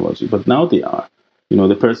technology, but now they are.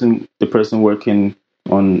 The person working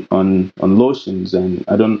on lotions, and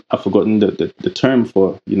I've forgotten the term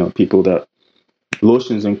for, people that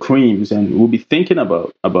lotions and creams, and will be thinking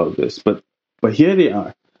about this, but here they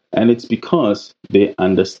are. And it's because they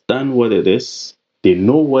understand what it is, they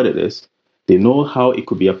know what it is, they know how it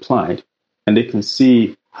could be applied, and they can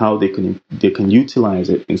see how they can utilize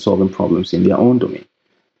it in solving problems in their own domain.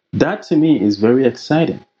 That to me is very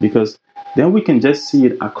exciting, because then we can just see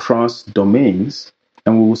it across domains,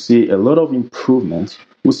 and we will see a lot of improvements.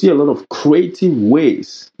 We'll see a lot of creative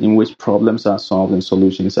ways in which problems are solved and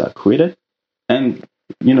solutions are created. And,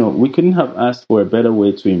 we couldn't have asked for a better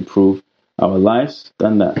way to improve our lives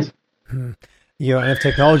than that. You know, and if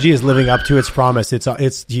technology is living up to its promise,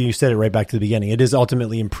 it's you said it right back to the beginning. It is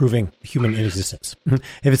ultimately improving human existence. If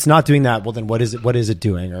it's not doing that, well, then what is it? What is it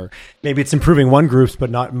doing? Or maybe it's improving one group's, but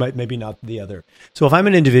maybe not the other. So if I'm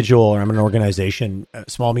an individual or I'm an organization,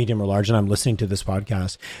 small, medium, or large, and I'm listening to this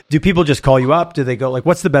podcast, do people just call you up? Do they go like,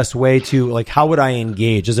 what's the best way to like? How would I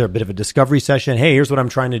engage? Is there a bit of a discovery session? Hey, here's what I'm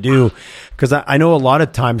trying to do. Because I know a lot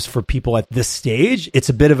of times for people at this stage, it's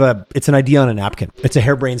an idea on a napkin. It's a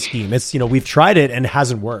harebrained scheme. It's, we've tried it and it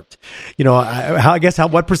hasn't worked. I guess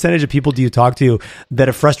what percentage of people do you talk to that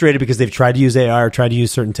are frustrated because they've tried to use AI or tried to use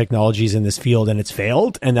certain technologies in this field and it's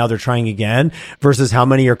failed and now they're trying again, versus how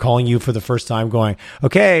many are calling you for the first time going,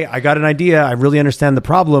 okay, I got an idea. I really understand the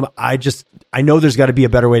problem. I know there's got to be a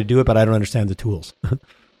better way to do it, but I don't understand the tools.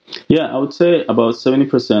 Yeah, I would say about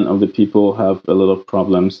 70% of the people have a lot of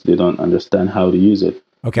problems. They don't understand how to use it.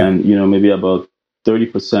 Okay. And, maybe about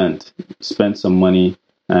 30% spend some money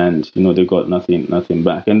and, they got nothing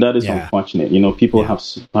back. And that is unfortunate. People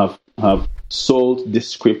have sold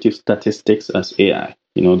descriptive statistics as AI.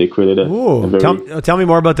 They created a very... Tell me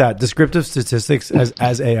more about that. Descriptive statistics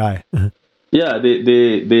as AI. Yeah,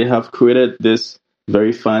 they have created this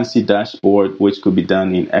very fancy dashboard, which could be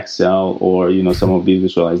done in Excel or, some of these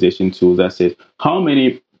visualization tools that says how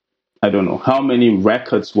many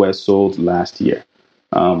records were sold last year.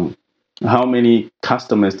 How many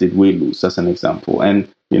customers did we lose, as an example? And,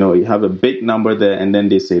 you have a big number there, and then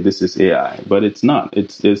they say this is AI, but it's not.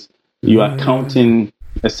 It's you are counting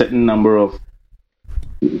a certain number of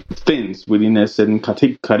things within a certain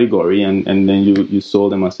category, and then you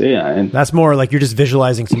sold them as AI. And that's more like you're just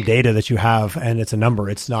visualizing some data that you have, and it's a number.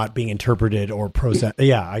 It's not being interpreted or processed.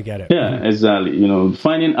 Yeah, I get it. Yeah, exactly.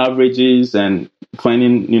 Finding averages and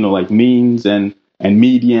finding, like means and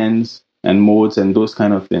medians and modes and those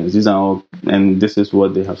kind of things. These are all, and this is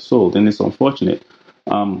what they have sold, and it's unfortunate.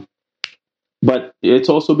 But it's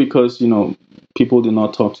also because, people do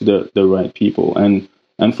not talk to the right people.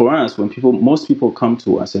 And for us, most people come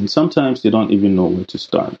to us, and sometimes they don't even know where to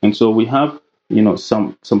start. And so we have,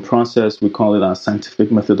 some process, we call it our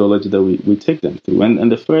scientific methodology that we take them through.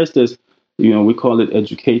 And the first is, we call it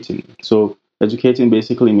educating. So educating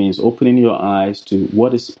basically means opening your eyes to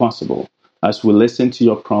what is possible. As we listen to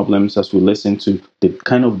your problems, as we listen to the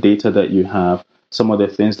kind of data that you have, some of the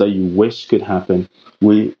things that you wish could happen,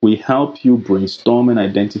 we help you brainstorm and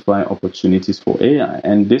identify opportunities for AI.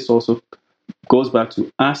 And this also goes back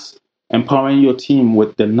to us empowering your team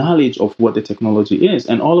with the knowledge of what the technology is.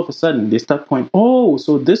 And all of a sudden, they start pointing,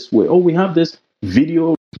 so this way, we have this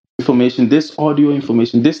video information, this audio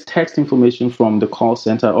information, this text information from the call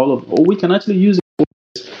center, we can actually use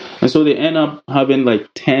it. And so they end up having like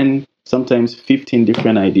 10, sometimes 15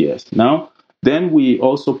 different ideas. Now, then we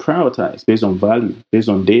also prioritize based on value, based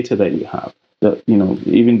on data that you have,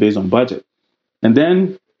 even based on budget. And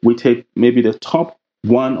then we take maybe the top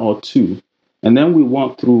one or two, and then we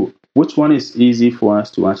walk through which one is easy for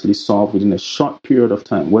us to actually solve within a short period of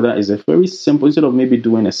time, whether it's a very simple, instead of maybe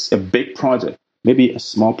doing a big project, maybe a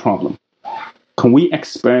small problem. Can we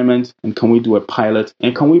experiment, and can we do a pilot,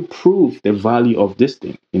 and can we prove the value of this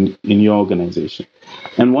thing in your organization?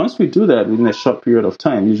 And once we do that within a short period of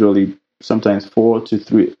time, usually sometimes 4 to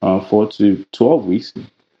 12 weeks.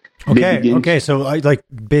 Okay. So like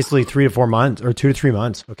basically 3 to 4 months or 2 to 3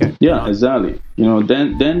 months. Okay. Yeah, exactly.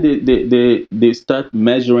 Then they start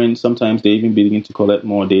measuring. Sometimes they even begin to collect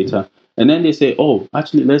more data. And then they say,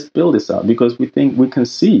 actually, let's build this out because we think we can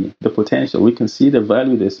see the potential. We can see the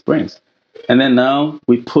value this brings. And then now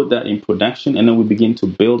we put that in production, and then we begin to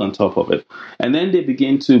build on top of it. And then they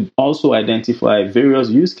begin to also identify various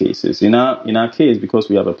use cases. In our case, because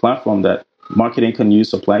we have a platform that marketing can use,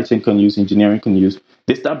 supply chain can use, engineering can use,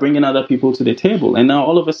 they start bringing other people to the table. And now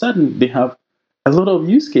all of a sudden, they have a lot of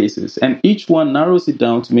use cases. And each one narrows it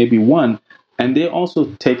down to maybe one. And they also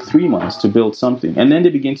take 3 months to build something. And then they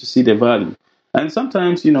begin to see the value. And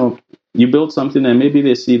sometimes, you build something and maybe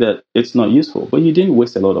they see that it's not useful, but you didn't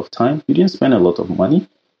waste a lot of time. You didn't spend a lot of money.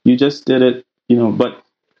 You just did it, but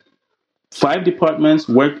 5 departments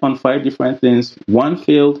worked on 5 different things. 1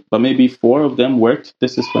 failed, but maybe 4 of them worked.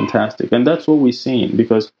 This is fantastic. And that's what we're seeing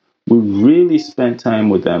because we really spent time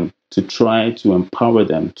with them to try to empower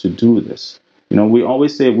them to do this. We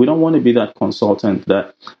always say we don't want to be that consultant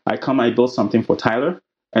that I build something for Tyler,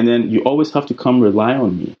 and then you always have to come rely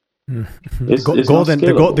on me.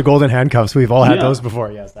 The golden handcuffs. We've all had those before.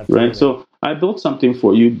 Yes, that's right. So I built something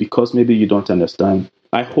for you because maybe you don't understand.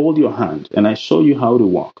 I hold your hand and I show you how to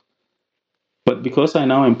walk. But because I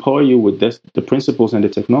now empower you with the principles and the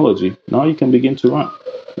technology, now you can begin to run,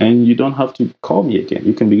 and you don't have to call me again.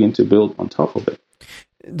 You can begin to build on top of it.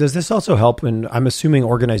 Does this also help? And I'm assuming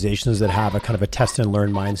organizations that have a kind of a test and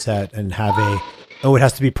learn mindset and have it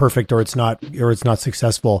has to be perfect or it's not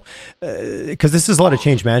successful. Because this is a lot of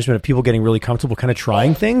change management of people getting really comfortable kind of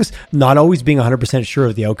trying things, not always being 100% sure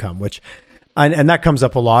of the outcome, and that comes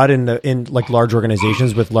up a lot in like large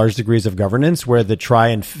organizations with large degrees of governance, where the try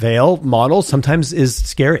and fail model sometimes is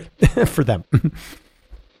scary for them.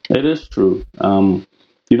 It is true.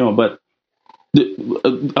 But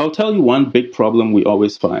I'll tell you one big problem we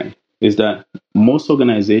always find is that most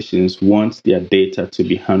organizations want their data to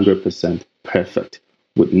be 100% perfect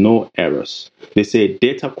with no errors. They say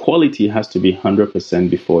data quality has to be 100%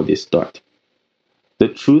 before they start. The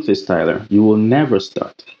truth is, Tyler, you will never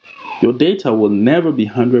start. Your data will never be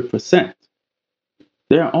 100%.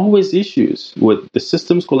 There are always issues with the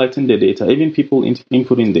systems collecting the data, even people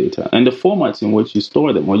inputting data, and the formats in which you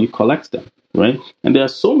store them or you collect them, right? And there are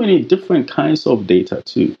so many different kinds of data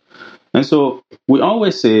too. And so we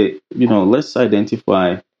always say, let's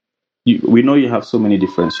identify, we know you have so many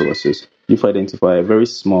different sources. You've identified a very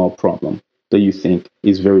small problem that you think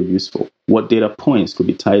is very useful. What data points could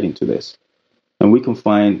be tied into this? And we can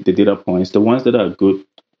find the data points, the ones that are good.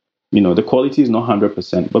 The quality is not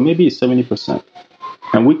 100%, but maybe it's 70%.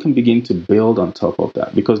 And we can begin to build on top of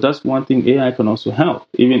that, because that's one thing AI can also help,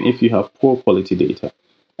 even if you have poor quality data,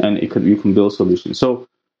 and you can build solutions. So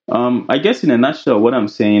I guess in a nutshell, what I'm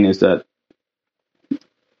saying is that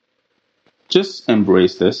just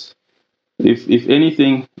embrace this. If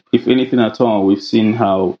anything at all, we've seen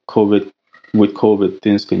how with COVID,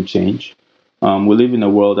 things can change. We live in a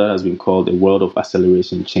world that has been called a world of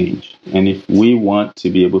acceleration change. And if we want to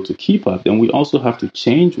be able to keep up, then we also have to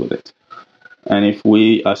change with it. And if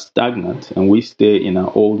we are stagnant and we stay in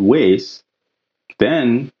our old ways,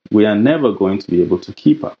 then we are never going to be able to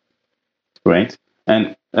keep up, right?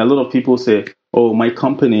 And a lot of people say, oh, my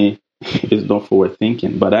company is not forward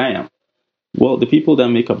thinking, but I am. Well, the people that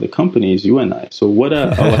make up the company is you and I. So what are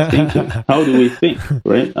our thinking? How do we think,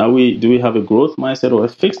 right? Do we have a growth mindset or a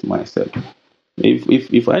fixed mindset?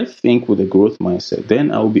 If I think with a growth mindset,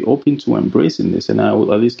 then I will be open to embracing this, and I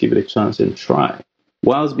will at least give it a chance and try,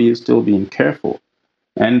 whilst still being careful.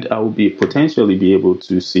 And I will potentially be able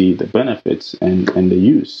to see the benefits and the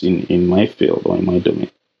use in my field or in my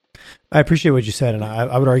domain. I appreciate what you said, and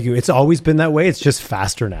I would argue it's always been that way. It's just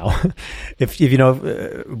faster now. if we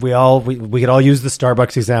could all use the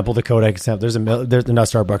Starbucks example, the Kodak example. There's not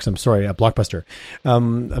Starbucks. I'm sorry, Blockbuster.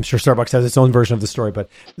 I'm sure Starbucks has its own version of the story, but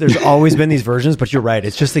there's always been these versions. But you're right;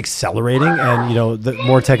 it's just accelerating, and the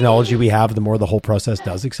more technology we have, the more the whole process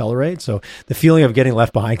does accelerate. So the feeling of getting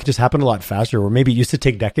left behind can just happen a lot faster. Where maybe it used to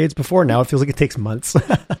take decades before, now it feels like it takes months.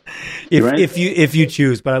 if you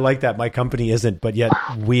choose. But I like that my company isn't, but yet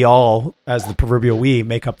we all, as the proverbial we,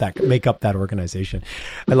 make up that organization.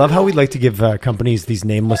 I love how we like to give companies these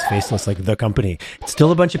nameless, faceless, like the company. It's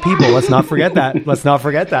still a bunch of people. Let's not forget that.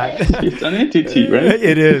 It's an entity, right?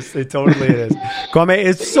 It is. It totally is. Kwame,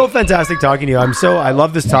 it's so fantastic talking to you. I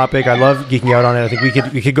love this topic. I love geeking out on it. I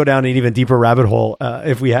think we could go down an even deeper rabbit hole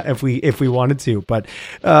if we wanted to. But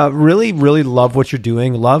really, really love what you're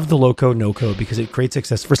doing. Love the low code, no code, because it creates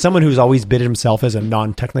success for someone who's always bid himself as a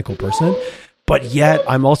non-technical person. But yet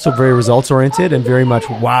I'm also very results oriented and very much,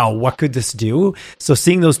 wow, what could this do? So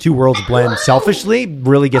seeing those two worlds blend selfishly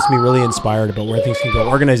really gets me really inspired about where things can go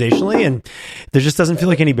organizationally. And there just doesn't feel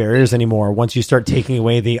like any barriers anymore once you start taking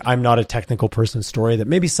away the I'm not a technical person story that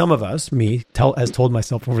maybe some of us, has told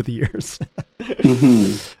myself over the years.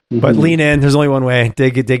 But lean in. There's only one way.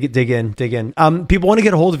 Dig in. People want to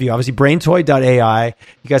get a hold of you. Obviously, braintoy.ai.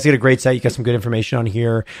 You guys get a great site. You got some good information on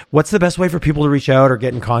here. What's the best way for people to reach out or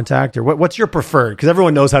get in contact? Or what's your preferred? Because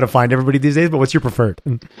everyone knows how to find everybody these days, but what's your preferred?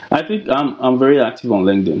 I think I'm very active on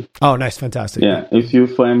LinkedIn. Oh, nice. Fantastic. Yeah. If you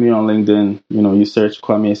find me on LinkedIn, you search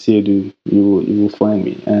Kwame Asiedu, you will find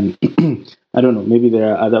me. And I don't know, maybe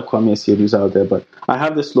there are other Kwame Asiedus out there, but I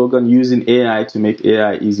have the slogan, using AI to make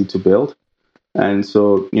AI easy to build. And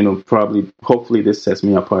so, hopefully this sets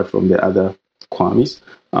me apart from the other Kwames.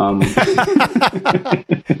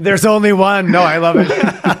 There's only one. No, I love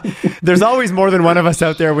it. There's always more than one of us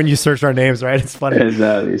out there when you search our names, right? It's funny.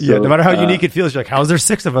 Exactly. So, no matter how unique it feels, you're like, how is there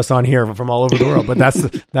 6 of us on here from all over the world? But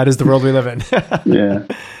that is the world we live in. Yeah.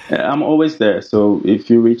 I'm always there. So if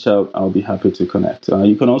you reach out, I'll be happy to connect.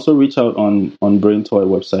 You can also reach out on Braintoy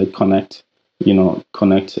website, connect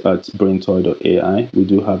at braintoy.ai. We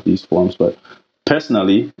do have these forms, but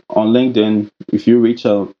personally, on LinkedIn, if you reach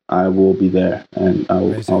out, I will be there and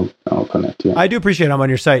I'll connect. Yeah. I do appreciate I'm on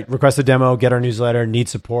your site. Request a demo, get our newsletter, need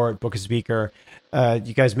support, book a speaker.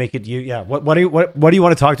 You guys make it. What do you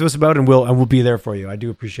want to talk to us about? And we'll be there for you. I do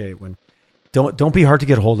appreciate it when don't be hard to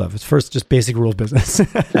get a hold of. It's first just basic rule of business.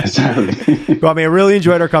 Exactly. Well, I mean, I really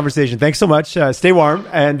enjoyed our conversation. Thanks so much. Stay warm,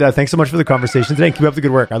 and thanks so much for the conversation today. Keep up the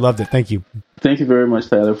good work. I loved it. Thank you. Thank you very much,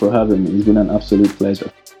 Tyler, for having me. It's been an absolute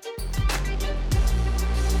pleasure.